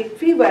rheumatic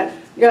fever?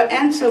 Your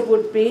answer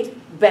would be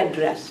bed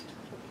rest.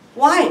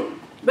 Why?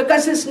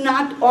 Because it's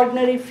not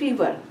ordinary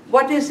fever.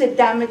 What is it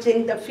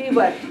damaging the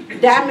fever?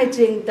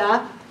 Damaging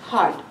the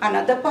heart.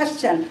 Another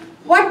question.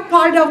 What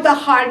part of the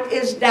heart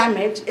is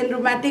damaged in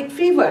rheumatic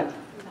fever?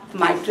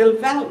 Mitral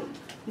valve.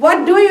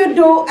 What do you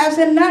do as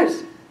a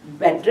nurse?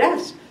 Bed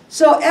rest.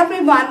 So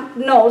everyone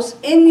knows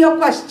in your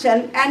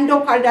question,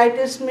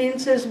 endocarditis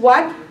means is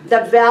what?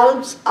 The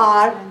valves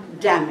are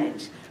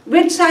damaged.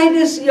 Which side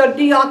is your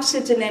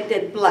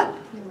deoxygenated blood?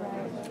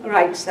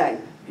 Right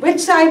side. Which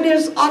side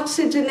is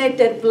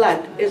oxygenated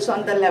blood? Is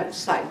on the left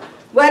side.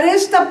 Where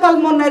is the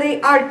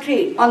pulmonary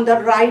artery? On the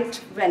right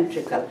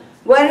ventricle.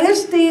 Where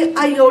is the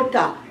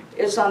aorta?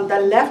 Is on the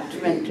left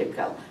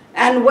ventricle.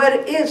 And where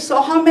is,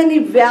 so how many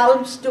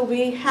valves do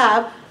we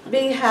have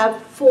we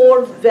have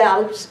 4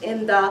 valves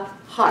in the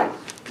heart.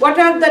 What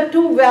are the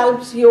 2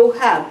 valves you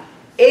have?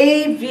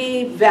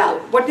 AV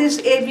valve. What is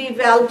AV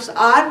valves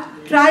are?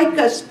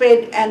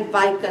 Tricuspid and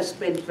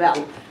bicuspid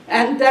valve.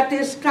 And that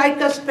is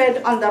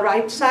tricuspid on the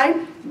right side,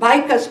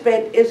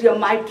 bicuspid is your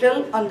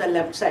mitral on the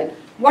left side.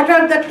 What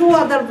are the 2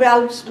 other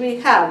valves we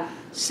have?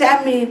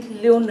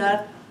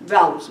 Semilunar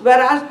valves.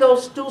 Whereas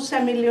those 2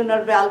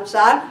 semilunar valves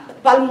are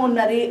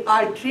pulmonary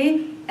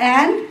artery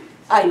and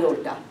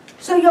aorta.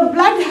 So your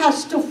blood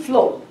has to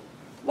flow.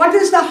 What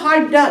is the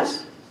heart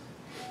does?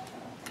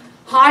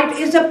 Heart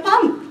is a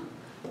pump,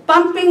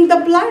 pumping the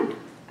blood.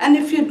 And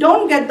if you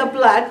don't get the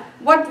blood,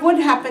 what would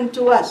happen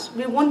to us?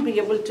 We won't be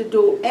able to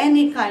do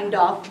any kind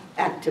of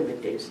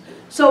activities.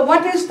 So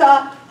what is the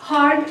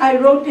heart? I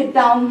wrote it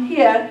down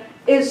here,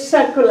 is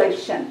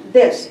circulation,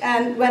 this.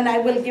 And when I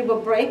will give a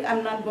break,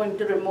 I'm not going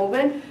to remove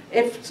it.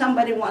 If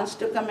somebody wants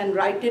to come and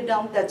write it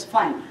down, that's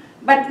fine.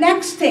 But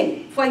next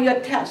thing for your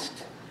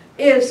test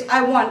is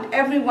I want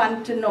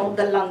everyone to know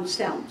the lung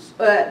sounds,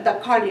 the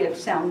cardiac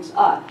sounds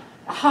are.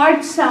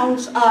 Heart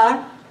sounds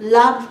are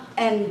lub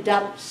and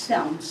dub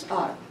sounds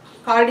are.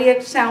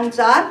 Cardiac sounds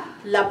are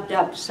lub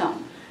dub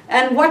sound.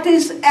 And what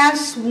is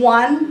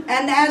S1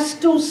 and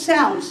S2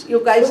 sounds?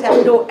 You guys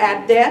have to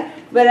add there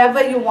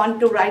wherever you want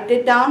to write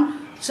it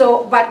down.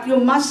 So, but you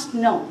must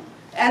know.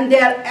 And they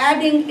are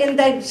adding in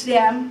the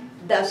exam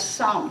the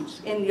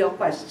sounds in your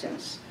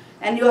questions.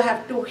 And you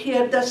have to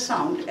hear the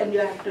sound and you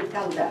have to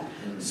tell them.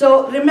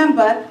 So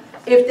remember,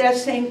 if they're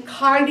saying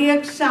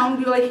cardiac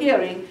sound you are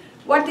hearing,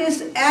 what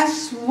is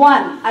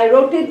S1? I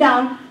wrote it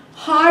down.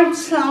 Heart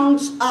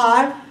sounds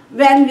are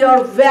when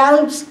your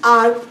valves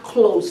are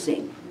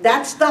closing.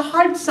 That's the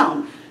heart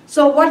sound.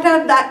 So what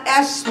are the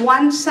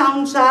S1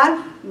 sounds are?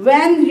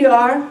 When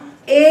your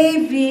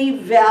AV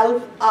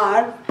valve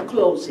are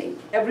closing.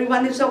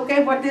 Everyone is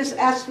okay? What is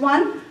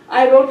S1?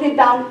 I wrote it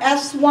down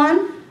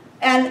S1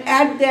 and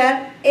add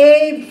there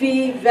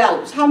AV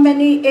valves. How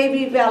many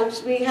AV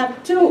valves? We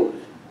have 2,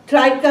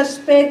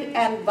 tricuspid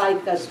and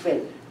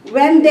bicuspid.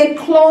 When they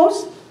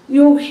close,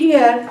 you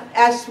hear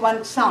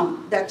S1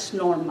 sound. That's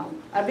normal.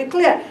 Are we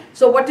clear?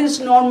 So what is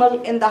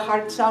normal in the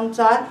heart sounds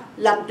are?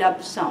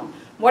 Lub-dub sound.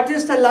 What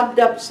is the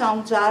lub-dub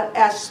sounds are?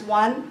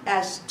 S1,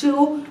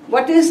 S2.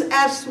 What is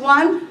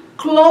S1?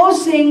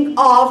 Closing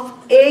of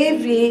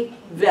AV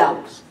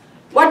valves.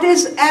 What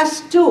is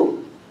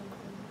S2?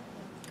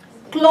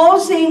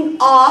 Closing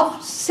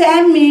of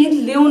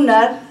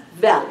semilunar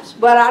valves.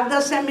 Where are the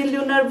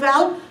semilunar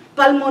valves?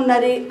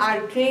 Pulmonary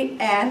artery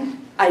and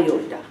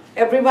aorta.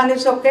 Everyone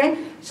is okay?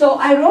 So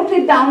I wrote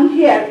it down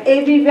here,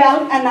 AV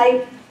valve, and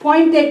I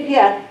pointed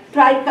here,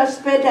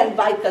 tricuspid and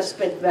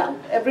bicuspid valve.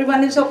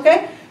 Everyone is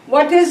okay?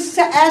 What is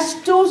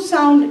S2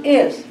 sound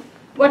is?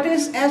 What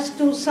is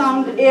S2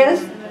 sound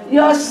is?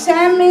 Your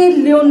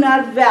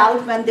semilunar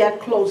valve when they are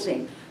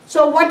closing.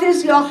 So what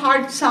is your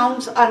heart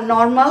sounds are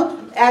normal?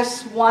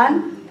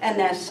 S1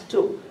 and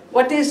S2.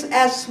 What is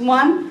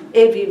S1?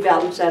 AV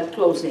valves are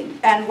closing.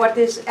 And what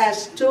is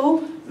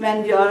S2?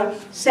 When your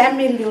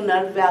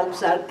semilunar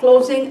valves are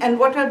closing. And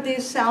what are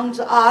these sounds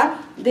are?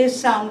 These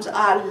sounds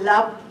are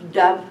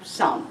lub-dub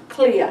sound.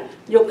 Clear.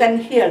 You can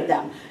hear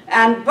them.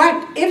 And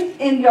but if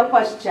in your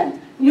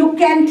question you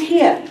can't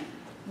hear,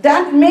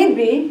 that may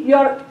be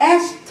your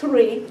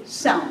S3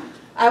 sound.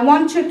 I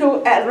want you to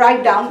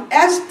write down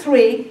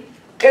S3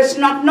 is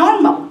not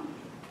normal.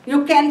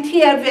 You can't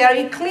hear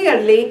very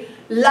clearly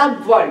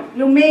lub word.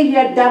 You may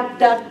hear dub,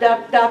 dub,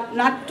 dub, dub,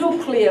 not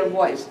too clear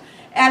voice.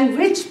 And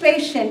which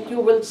patient you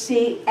will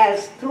see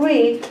as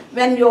 3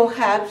 when you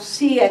have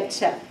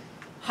CHF,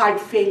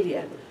 heart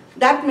failure.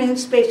 That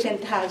means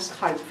patient has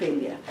heart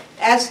failure.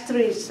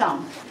 S3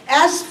 sound.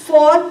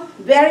 S4,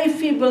 very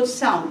feeble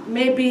sound,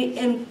 maybe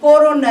in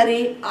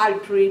coronary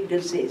artery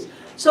disease.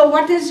 So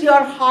what is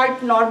your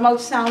heart normal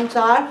sounds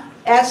are?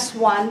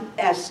 S1,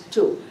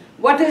 S2.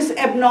 What is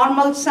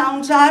abnormal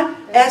sounds are?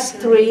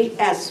 S3,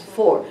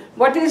 S4.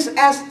 What is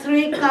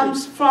S3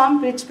 comes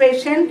from which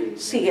patient?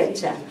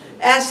 CHF.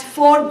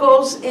 S4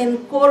 goes in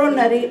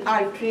coronary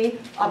artery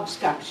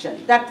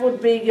obstruction. That would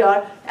be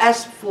your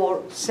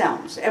S4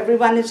 sounds.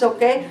 Everyone is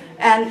okay?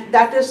 And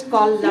that is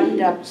called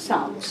lub-dub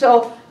sound.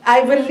 So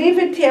I will leave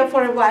it here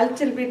for a while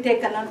till we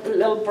take a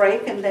little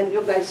break and then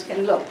you guys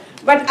can look.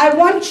 But I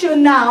want you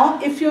now,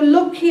 if you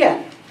look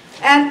here,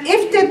 and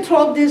if they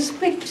throw this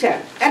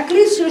picture, at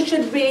least you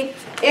should be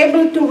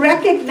able to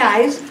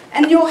recognize,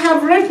 and you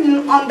have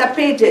written on the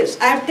pages.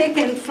 I have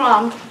taken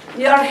from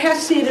your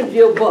HESI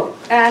review book,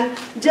 and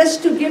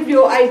just to give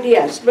you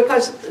ideas,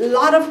 because a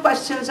lot of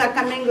questions are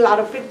coming, a lot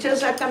of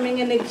pictures are coming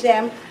in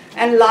exam,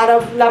 and a lot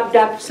of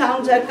lub-dub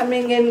sounds are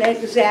coming in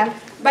exam.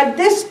 But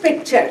these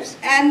pictures,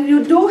 and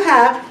you do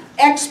have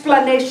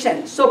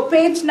explanation. So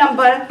page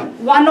number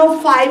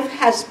 105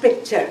 has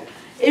picture.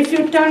 If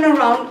you turn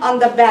around on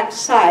the back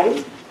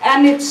side,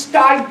 and it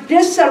starts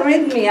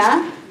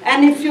dysarrhythmia,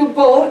 and if you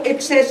go,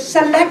 it says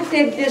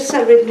selected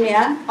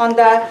dysarrhythmia on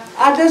the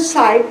other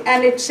side,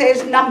 and it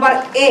says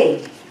number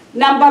A,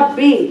 number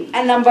B,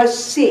 and number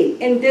C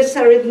in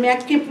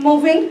dysarrhythmia. Keep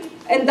moving.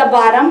 in the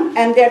bottom,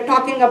 and they're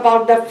talking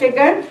about the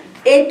figure,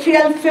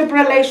 atrial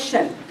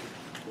fibrillation.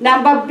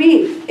 Number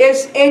B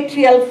is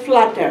atrial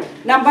flutter.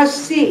 Number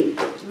C,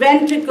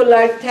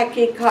 ventricular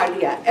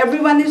tachycardia.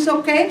 Everyone is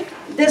okay?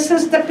 This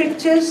is the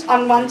pictures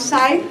on one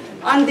side.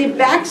 On the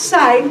back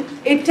side,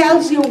 it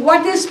tells you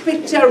what is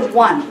picture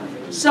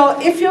 1. So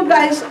if you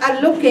guys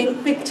are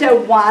looking picture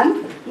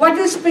 1, what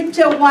is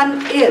picture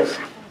 1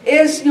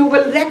 is you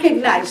will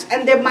recognize,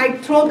 and they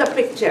might throw the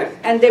picture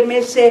and they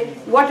may say,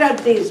 what are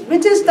these?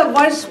 Which is the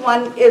worst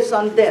one is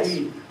on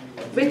this?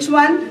 Which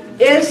one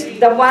is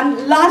the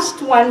one,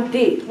 last one,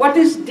 D. What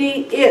is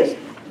D is?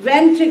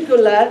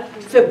 Ventricular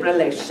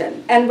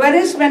fibrillation. And where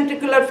is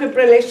ventricular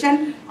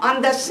fibrillation?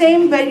 On the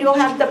same way you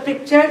have the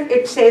picture,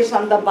 it says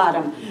on the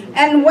bottom.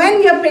 And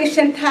when your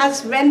patient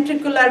has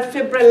ventricular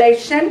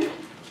fibrillation,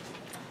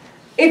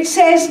 it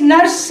says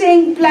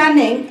nursing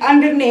planning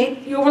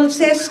underneath, you will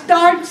say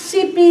start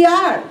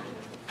CPR.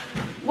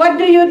 What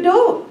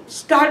do?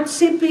 Start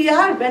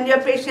CPR when your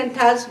patient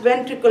has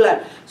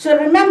ventricular. So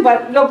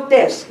remember, look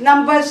this,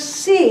 number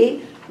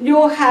C,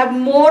 you have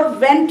more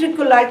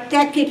ventricular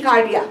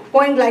tachycardia,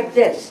 going like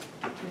this,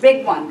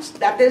 big ones,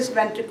 that is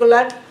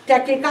ventricular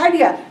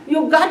tachycardia.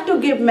 You got to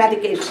give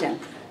medication.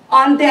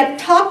 On the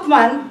top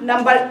one,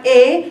 number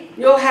A,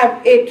 you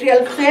have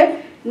atrial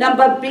fib.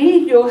 Number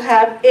B, you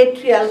have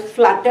atrial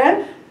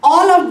flutter.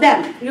 All of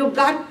them, you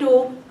got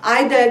to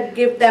either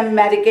give them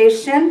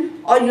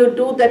medication or you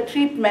do the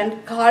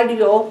treatment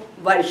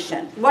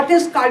cardioversion. What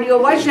is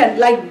cardioversion?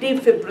 Like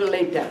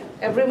defibrillator.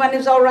 Everyone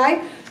is all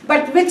right?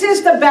 But which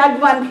is the bad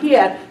one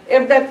here?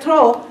 If they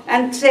throw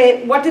and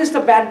say, what is the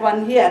bad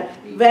one here?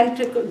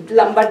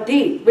 Number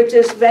D, which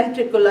is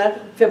ventricular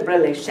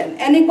fibrillation.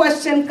 Any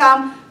question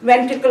come?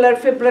 Ventricular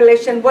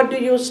fibrillation, what do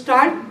you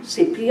start?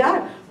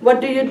 CPR. What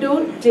do you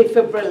do?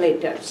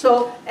 Defibrillator.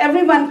 So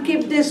everyone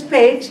keep this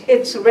page.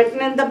 It's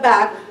written in the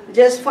back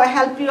just for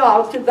help you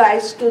out, you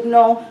guys to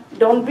know.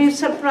 Don't be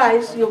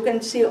surprised. You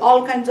can see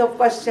all kinds of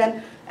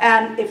questions.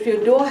 And if you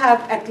do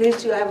have, at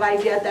least you have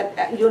idea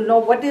that you know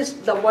what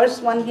is the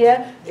worst one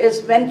here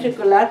is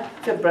ventricular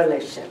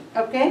fibrillation.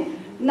 Okay?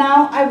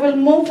 Now I will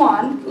move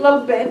on a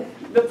little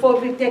bit before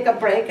we take a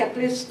break. At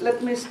least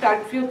let me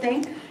start a few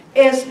things.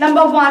 Is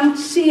number 1,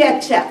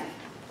 CHF,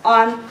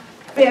 on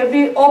where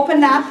we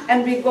open up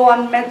and we go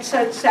on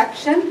med-surg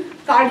section,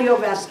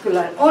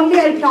 cardiovascular. Only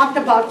I talked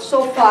about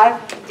so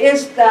far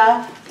is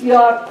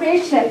your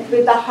patient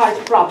with a heart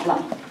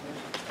problem.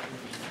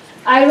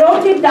 I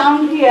wrote it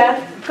down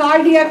here,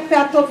 cardiac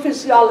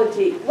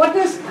pathophysiology. What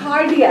is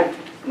cardiac?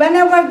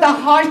 Whenever the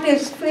heart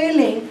is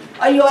failing,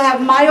 or you have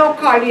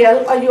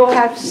myocardial, or you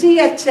have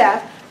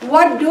CHF,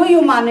 what do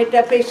you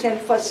monitor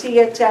patient for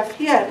CHF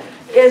here?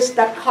 Is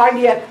the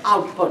cardiac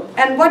output.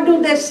 And what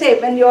do they say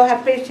when you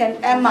have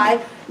patient MI?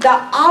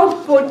 The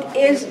output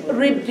is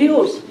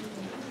reduced.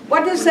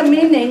 What is the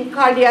meaning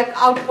cardiac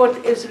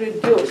output is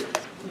reduced?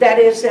 There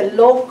is a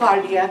low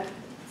cardiac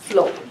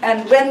flow.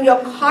 And when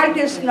your heart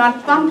is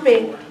not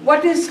pumping,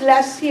 what is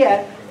less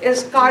here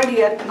is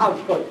cardiac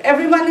output.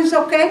 Everyone is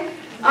okay?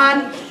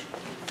 On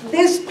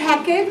this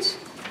package,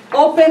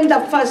 open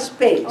the first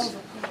page.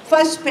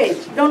 First page,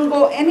 don't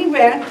go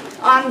anywhere.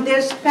 On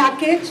this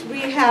package we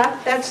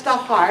have, that's the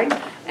heart,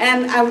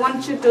 and I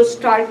want you to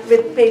start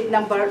with page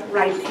number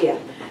right here.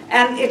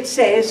 And it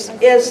says,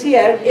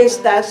 here is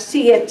the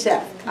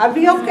CHF. Are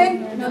we okay?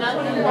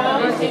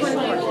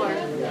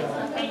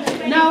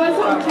 No, it's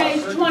on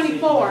page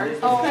 24.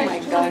 Oh my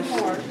gosh.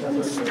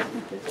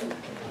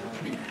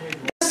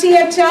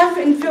 CHF,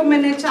 in a few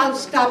minutes I'll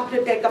stop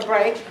to take a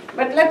break,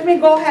 but let me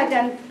go ahead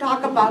and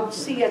talk about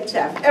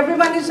CHF.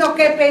 Everyone is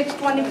okay, page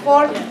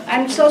 24?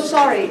 I'm so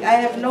sorry, I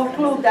have no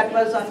clue that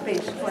was on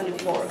page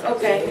 24.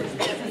 Okay,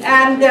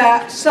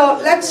 and so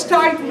let's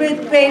start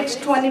with page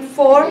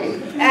 24,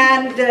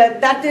 and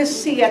that is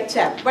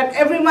CHF. But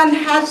everyone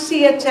has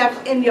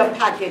CHF in your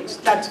package,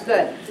 that's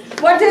good.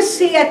 What is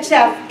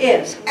CHF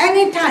is?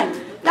 Anytime.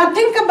 Now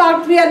think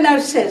about, we are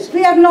nurses,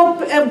 we have no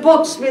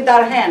books with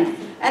our hand.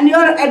 And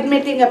you're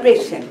admitting a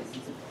patient.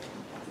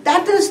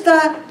 That is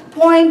the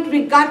point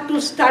we got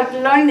to start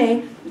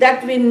learning,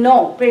 that we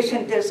know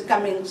patient is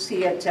coming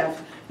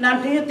CHF.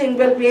 Now do you think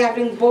we'll be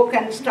having book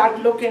and start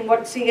looking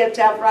what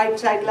CHF, right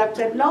side, left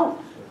side? No.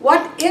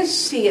 What is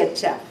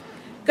CHF?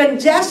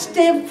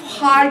 Congestive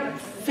heart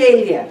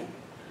failure.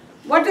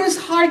 What is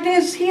heart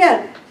is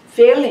here?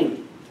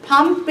 Failing,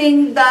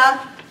 pumping the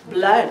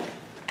blood.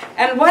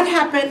 And what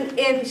happened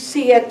in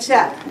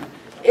CHF?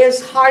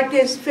 Is heart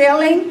is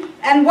failing,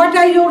 and what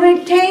are you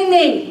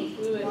retaining?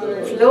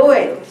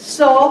 Fluid.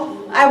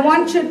 So I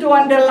want you to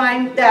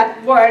underline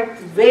that word,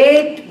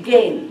 weight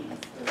gain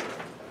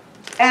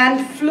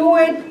and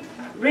fluid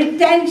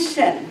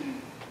retention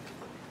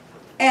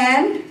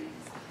and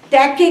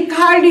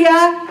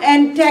tachycardia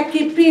and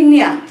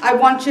tachypnea. I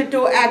want you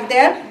to add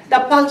there, the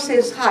pulse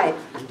is high.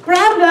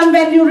 Problem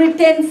when you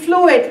retain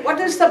fluid.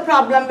 What is the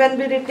problem when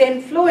we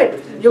retain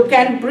fluid? You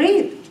can't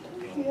breathe.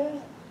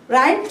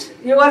 Right?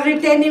 You are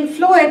retaining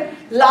fluid.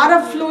 Lot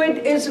of fluid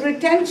is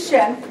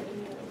retention.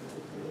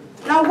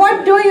 Now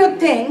what do you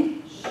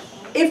think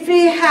if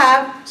we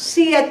have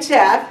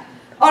CHF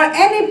or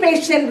any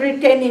patient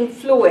retaining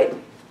fluid,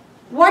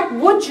 what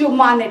would you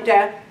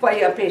monitor for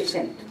your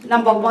patient?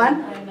 Number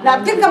one.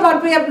 Now think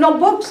about, we have no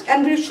books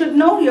and we should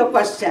know your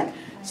question.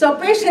 So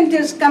patient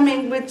is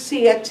coming with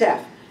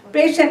CHF.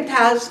 Patient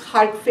has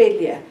heart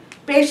failure.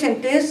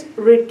 Patient is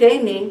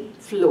retaining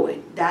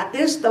fluid. That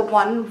is the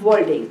one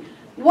wording.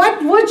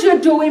 What would you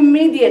do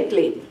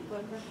immediately?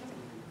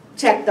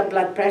 Check the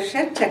blood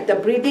pressure, check the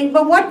breathing,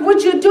 but what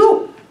would you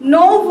do?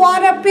 No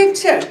water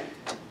picture.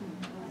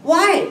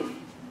 Why?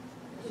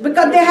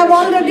 Because they have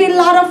already a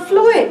lot of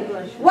fluid.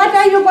 What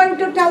are you going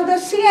to tell the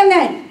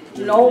CNA?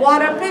 No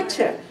water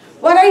picture.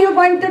 What are you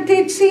going to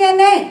teach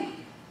CNA?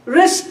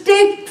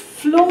 Restrict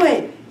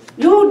fluid.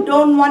 You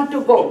don't want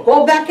to go.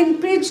 Go back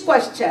in Pete's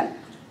question.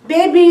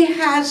 Baby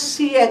has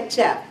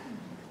CHF.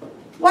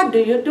 What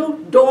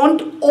do?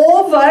 Don't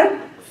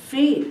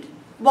overfeed.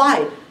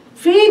 Why?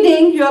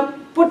 Feeding, you're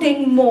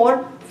putting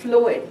more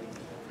fluid.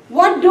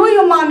 What do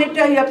you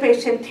monitor your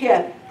patient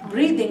here?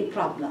 Breathing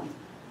problem.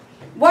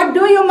 What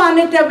do you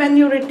monitor when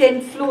you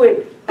retain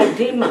fluid?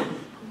 Edema,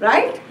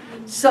 right?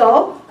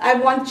 So I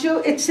want you,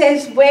 it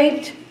says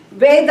weigh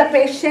the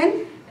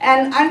patient,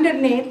 and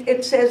underneath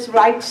it says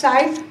right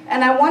side,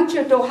 and I want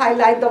you to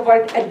highlight the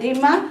word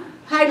edema,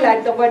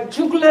 highlight the word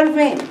jugular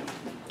vein,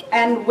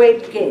 and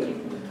weight gain.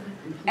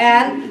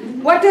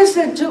 And what is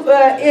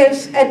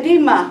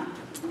edema?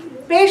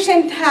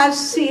 Patient has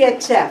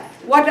CHF.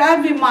 What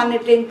are we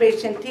monitoring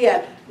patient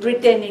here?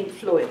 Retaining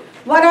fluid.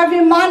 What are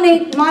we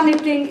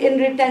monitoring in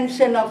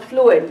retention of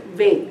fluid?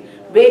 Weight.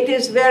 Weight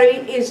is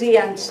very easy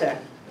answer.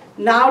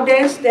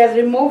 Nowadays they're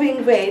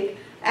removing weight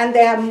and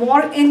they have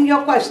more in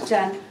your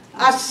question.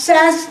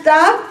 Assess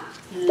the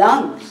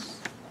lungs.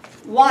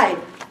 Why?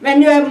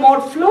 When you have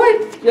more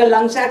fluid, your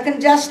lungs are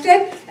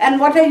congested, and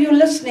what are you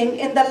listening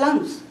in the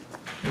lungs?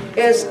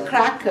 Is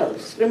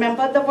crackles.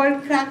 Remember the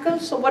word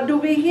crackles? So what do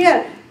we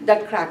hear? The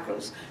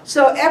crackles.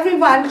 So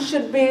everyone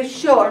should be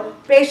sure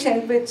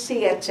patient with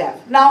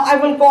CHF. Now I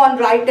will go on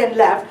right and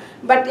left,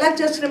 but let's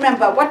just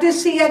remember, what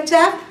is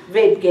CHF?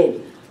 Weight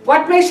gain.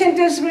 What patient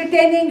is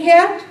retaining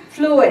here?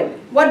 Fluid.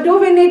 What do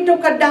we need to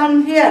cut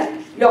down here?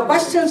 Your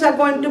questions are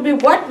going to be,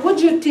 what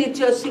would you teach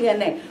your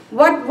CNA?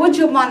 What would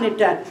you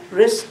monitor?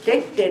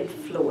 Restricted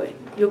fluid.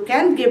 You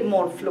can give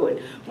more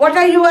fluid. What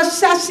are you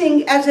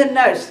assessing as a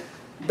nurse?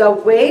 The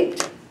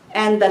weight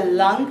and the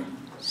lung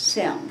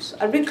sounds.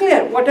 Are we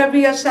clear? What are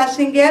we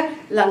assessing here?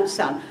 Lung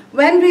sound.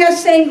 When we are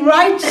saying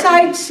right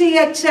side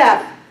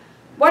CHF,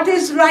 what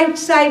is right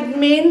side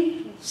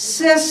mean?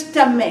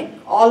 Systemic,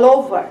 all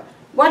over.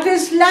 What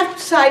is left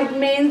side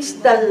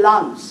means the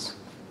lungs.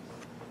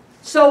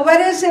 So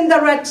where is in the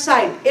right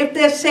side? If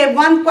they say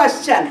one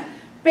question,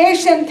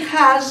 patient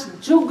has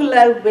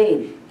jugular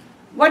vein.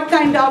 What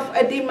kind of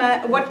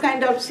edema, what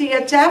kind of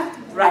CHF?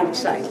 Right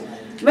side.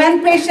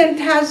 When patient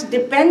has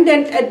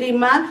dependent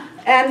edema,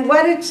 and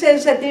where it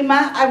says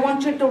edema, I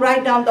want you to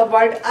write down the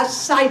word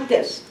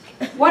ascites.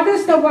 What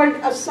is the word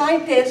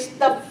ascites?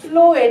 The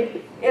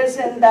fluid is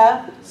in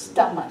the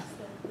stomach.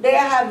 They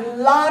have a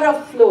lot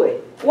of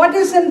fluid. What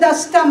is in the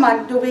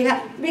stomach do we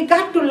have? We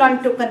got to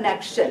learn to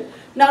connection.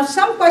 Now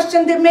some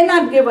question, they may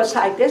not give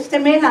ascites, they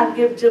may not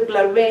give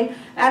jugular vein,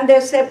 and they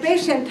say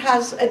patient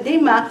has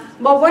edema,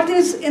 but what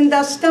is in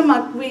the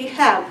stomach we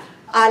have?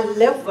 Our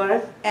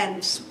liver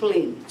and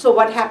spleen. So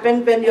what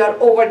happens when you are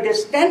over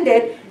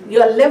distended?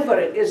 Your liver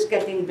is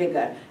getting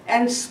bigger.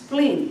 And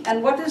spleen.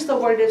 And what is the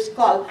word is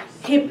called?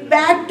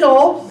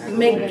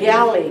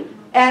 Hepatomegaly.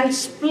 And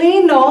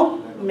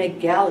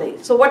splenomegaly.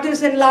 So what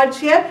is enlarged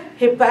here?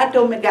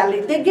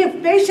 Hepatomegaly. They give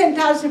patient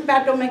has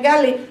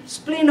hepatomegaly,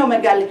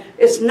 splenomegaly.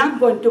 It's not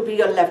going to be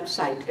your left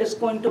side. It's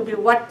going to be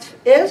what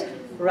is?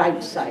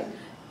 Right side.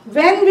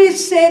 When we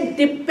say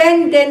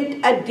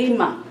dependent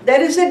edema,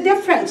 there is a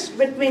difference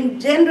between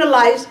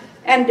generalized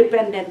and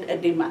dependent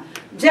edema.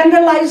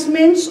 Generalized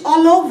means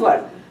all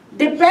over.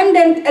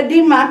 Dependent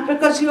edema,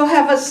 because you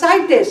have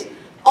ascites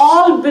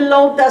all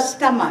below the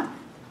stomach,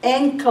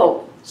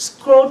 ankle,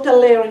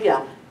 scrotal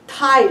area,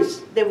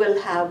 thighs, they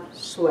will have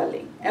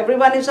swelling.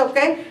 Everyone is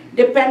okay?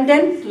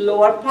 Dependent,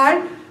 lower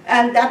part,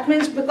 and that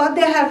means because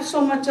they have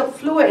so much of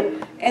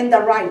fluid in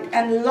the right,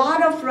 and a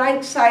lot of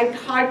right side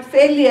heart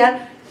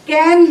failure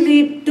can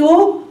lead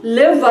to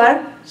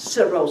liver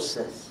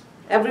cirrhosis.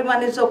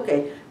 Everyone is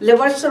okay.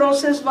 Liver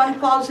cirrhosis, one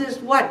cause is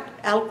what?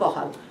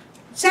 Alcohol.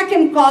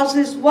 Second cause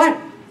is what?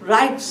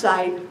 Right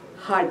side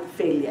heart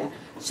failure.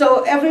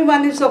 So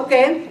everyone is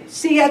okay.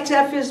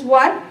 CHF is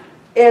what?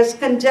 Is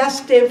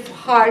congestive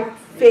heart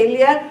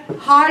failure.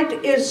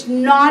 Heart is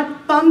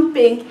not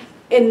pumping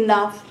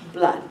enough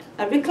blood.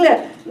 Are we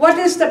clear? What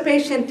is the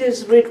patient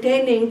is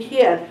retaining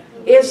here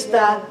is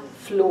the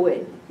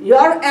fluid.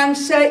 Your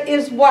answer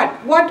is what?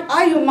 What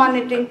are you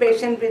monitoring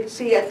patient with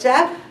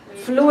CHF?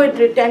 Fluid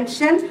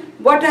retention.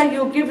 What are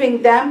you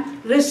giving them?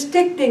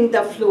 Restricting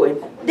the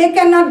fluid. They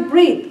cannot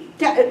breathe.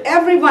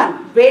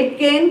 Everyone, weight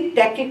gain,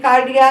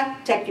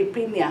 tachycardia,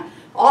 tachypnea.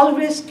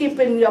 Always keep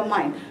in your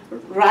mind.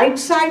 Right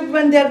side,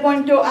 when they're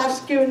going to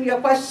ask you in your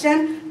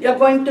question, you're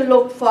going to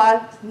look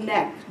for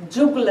neck,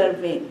 jugular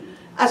vein,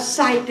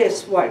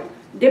 ascites word,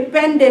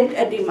 dependent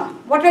edema.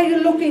 What are you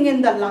looking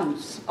in the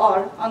lungs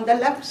or on the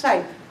left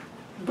side?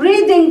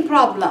 Breathing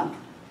problem.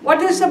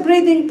 What is a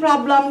breathing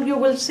problem? You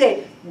will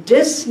say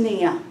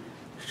dyspnea,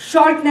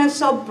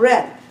 shortness of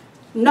breath,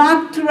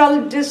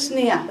 nocturnal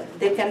dyspnea.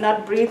 They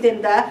cannot breathe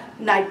in the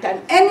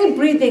nighttime. Any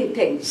breathing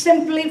thing,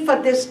 simply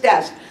for this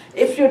test.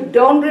 If you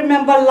don't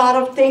remember a lot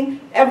of things,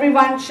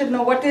 everyone should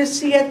know what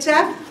is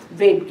CHF?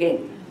 Weight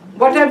gain.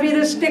 What are we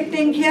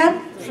restricting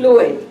here?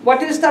 Fluid.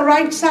 What is the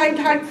right side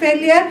heart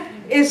failure?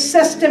 Is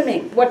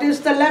systemic. What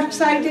is the left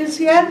side is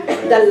here?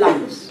 The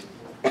lungs.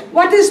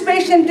 What is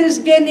patient is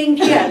gaining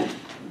here?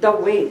 The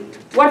weight.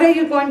 What are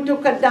you going to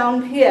cut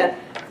down here?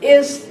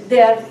 Is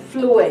their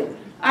fluid.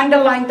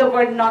 Underline the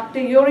word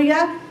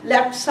nocturia,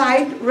 left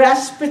side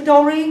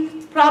respiratory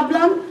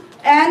problem,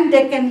 and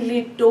they can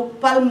lead to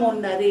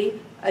pulmonary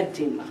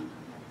edema.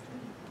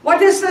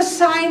 What is the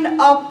sign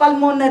of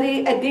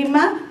pulmonary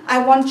edema? I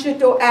want you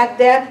to add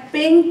there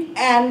pink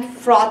and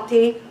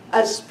frothy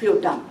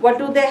sputum. What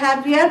do they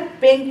have here?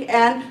 Pink,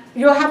 and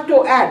you have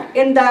to add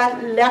in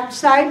the left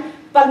side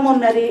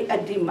pulmonary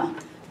edema.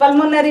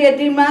 Pulmonary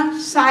edema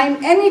sign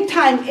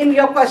anytime in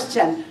your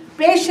question.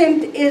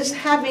 Patient is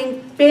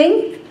having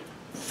pink,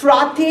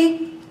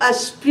 frothy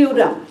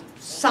sputum,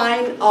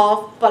 sign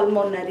of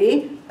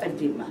pulmonary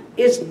edema.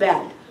 Is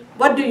bad.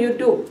 What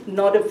do?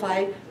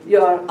 Notify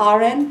your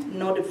RN,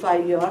 notify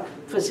your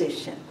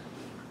physician.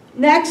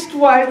 Next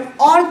word,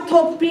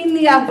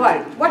 orthopnea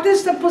word. What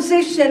is the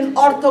position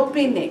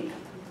orthopenic?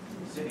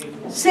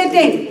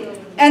 Sitting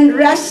and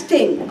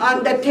resting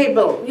on the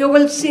table. You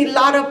will see a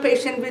lot of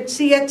patients with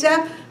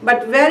CHF,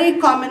 but very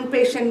common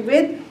patient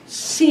with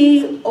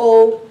COPD.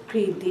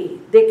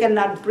 They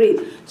cannot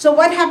breathe. So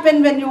what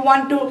happens when you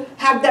want to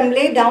have them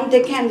lay down?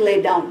 They can't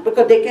lay down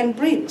because they can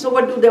breathe. So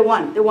what do they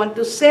want? They want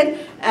to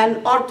sit, and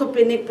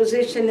orthopenic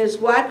position is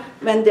what?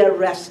 When they're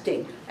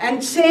resting.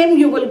 And same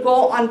you will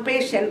go on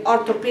patient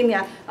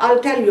orthopnea. I'll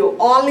tell you,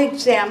 all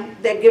exam,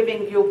 they're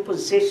giving you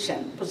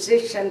position,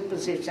 position,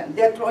 position.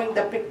 They're throwing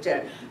the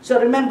picture. So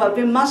remember,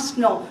 we must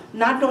know,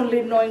 not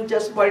only knowing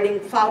just wording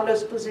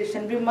Fowler's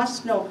position, we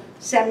must know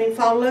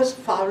semi-Fowler's,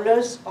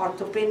 Fowler's,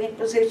 orthopenic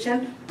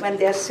position, when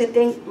they're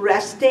sitting,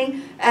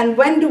 resting, and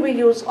when do we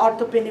use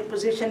orthopenic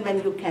position?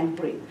 When you can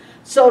breathe.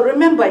 So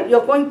remember,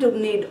 you're going to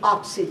need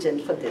oxygen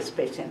for this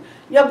patient.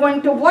 You're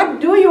going to, what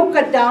do you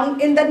cut down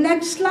in the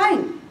next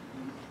line?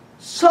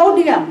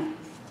 Sodium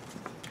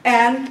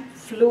and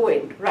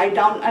fluid. Write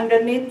down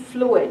underneath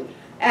fluid.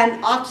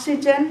 And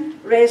oxygen,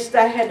 raise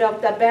the head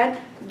of the bed.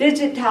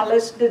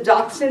 Digitalis,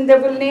 digoxin they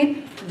will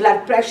need.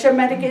 Blood pressure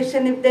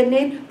medication if they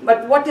need.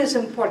 But what is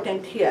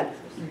important here?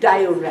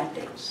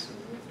 Diuretics.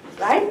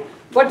 Right?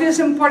 What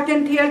is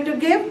important here to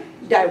give?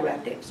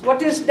 Diuretics.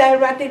 What is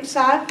diuretics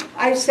are?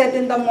 I said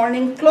in the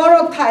morning,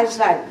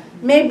 chlorothiazide,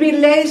 maybe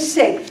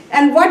Lasix.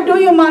 And what do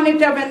you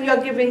monitor when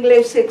you're giving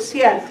Lasix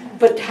here?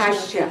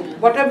 Potassium.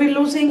 What are we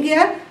losing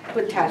here?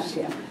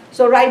 Potassium.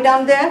 So write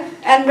down there.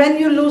 And when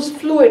you lose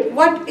fluid,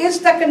 what is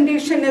the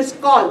condition is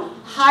called?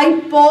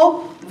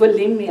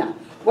 Hypovolemia.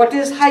 What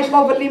is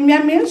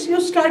hypovolemia means?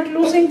 You start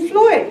losing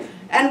fluid.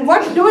 And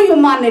what do you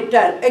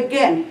monitor?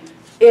 Again,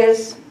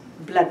 is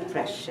blood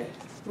pressure.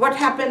 What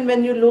happens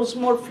when you lose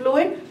more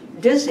fluid?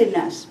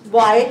 Dizziness.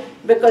 Why?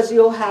 Because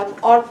you have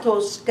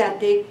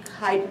orthostatic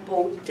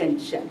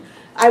hypotension.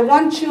 I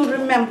want you to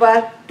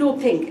remember two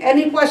things.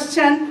 Any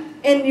question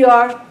in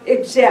your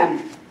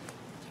exam?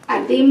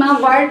 Edema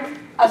word,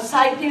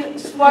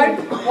 ascites word.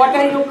 What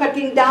are you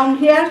cutting down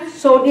here?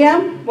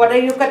 Sodium. What are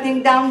you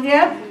cutting down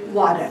here?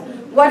 Water.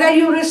 What are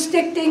you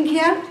restricting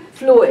here?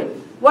 Fluid.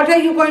 What are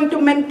you going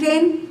to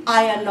maintain?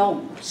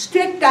 INO.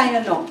 Strict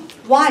INO.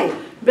 Why?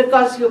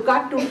 Because you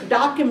got to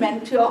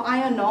document your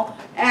INO.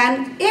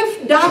 And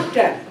if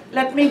doctor,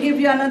 let me give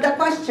you another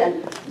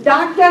question.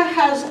 Doctor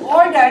has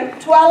ordered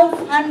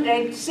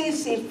 1200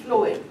 cc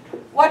fluid.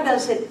 What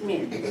does it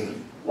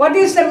mean? What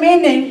is the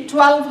meaning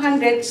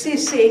 1200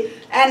 cc,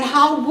 and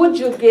how would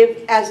you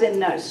give as a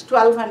nurse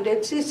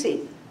 1200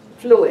 cc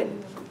fluid?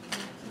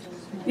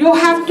 You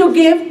have to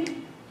give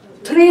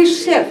 3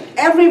 shifts,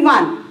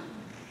 everyone.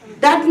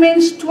 That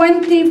means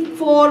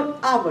 24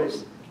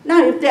 hours.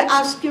 Now if they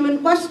ask you in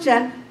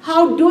question,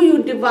 how do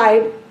you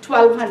divide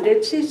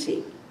 1200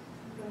 cc?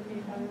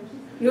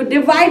 You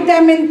divide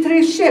them in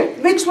 3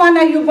 shifts. Which one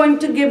are you going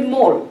to give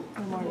more?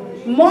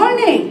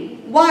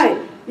 Morning. Why?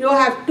 You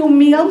have 2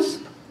 meals.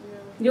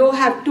 You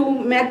have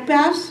 2 med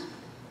pass.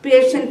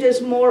 Patient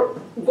is more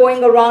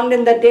going around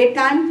in the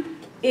daytime.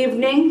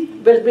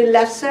 Evening will be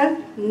lesser.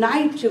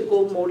 Night you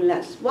go more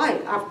less. Why?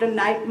 After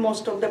night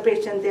most of the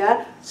patients they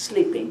are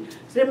sleeping.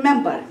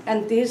 Remember,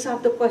 and these are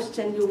the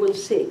questions you will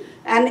see.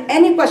 And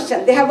any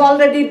question, they have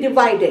already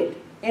divided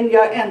in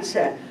your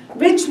answer.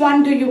 Which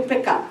one do you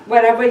pick up?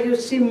 Wherever you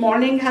see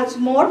morning has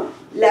more,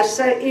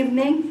 lesser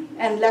evening,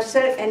 and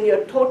lesser, and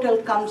your total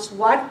comes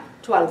what?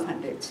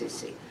 1200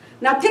 cc.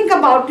 Now think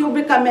about you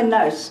become a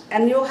nurse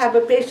and you have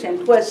a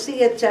patient who has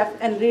CHF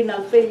and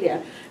renal failure,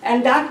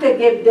 and doctor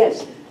gave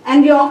this.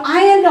 And your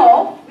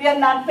INO, we are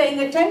not paying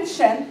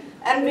attention,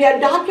 and we are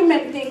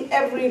documenting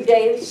every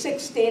day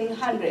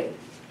 1600.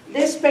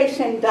 This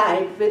patient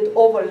died with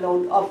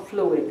overload of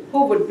fluid.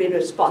 Who would be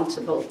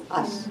responsible?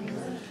 Us.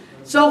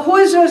 So who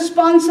is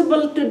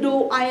responsible to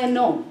do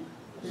INO?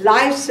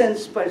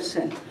 Licensed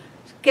person.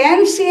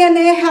 Can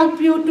CNA help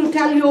you to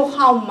tell you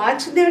how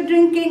much they're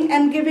drinking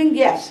and giving?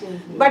 Yes.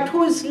 But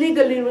who is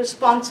legally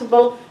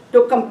responsible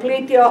to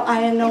complete your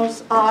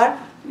INOs are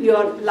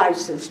your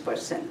licensed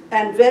person.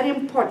 And very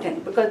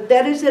important, because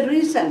there is a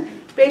reason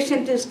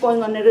patient is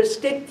going on a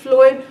restrict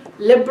fluid,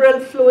 liberal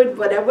fluid,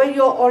 whatever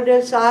your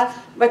orders are,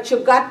 but you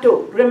got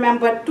to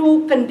remember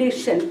 2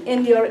 conditions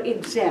in your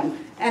exam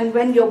and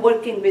when you're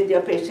working with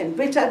your patient.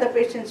 Which are the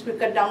patients we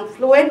cut down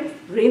fluid?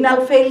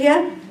 Renal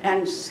failure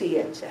and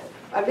CHF.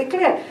 Are we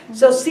clear?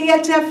 So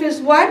CHF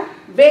is what?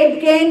 Weight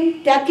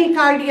gain,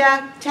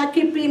 tachycardia,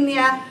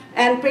 tachypnea,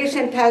 and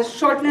patient has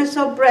shortness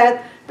of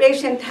breath,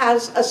 patient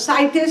has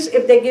ascites,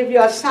 if they give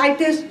you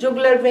ascites,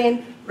 jugular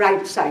vein,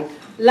 right side.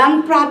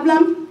 Lung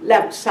problem,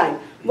 left side.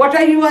 What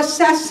are you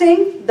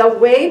assessing? The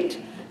weight,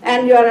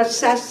 and you're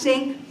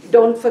assessing,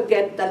 don't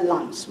forget the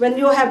lungs. When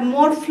you have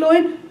more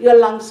fluid, your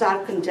lungs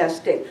are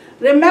congested.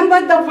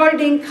 Remember the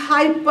wording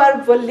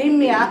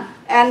hypervolemia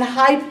and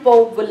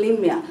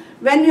hypovolemia.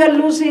 When you're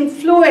losing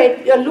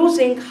fluid, you're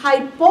losing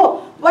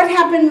hypo. What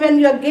happened when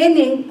you're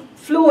gaining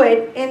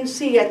fluid in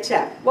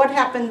CHF? What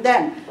happened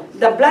then?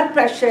 The blood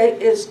pressure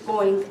is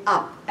going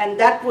up, and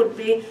that would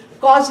be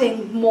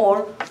causing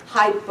more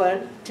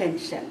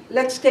hypertension.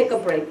 Let's take a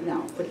break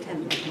now for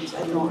 10 minutes.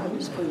 I know I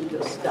was going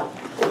to stop.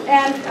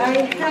 And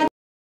I had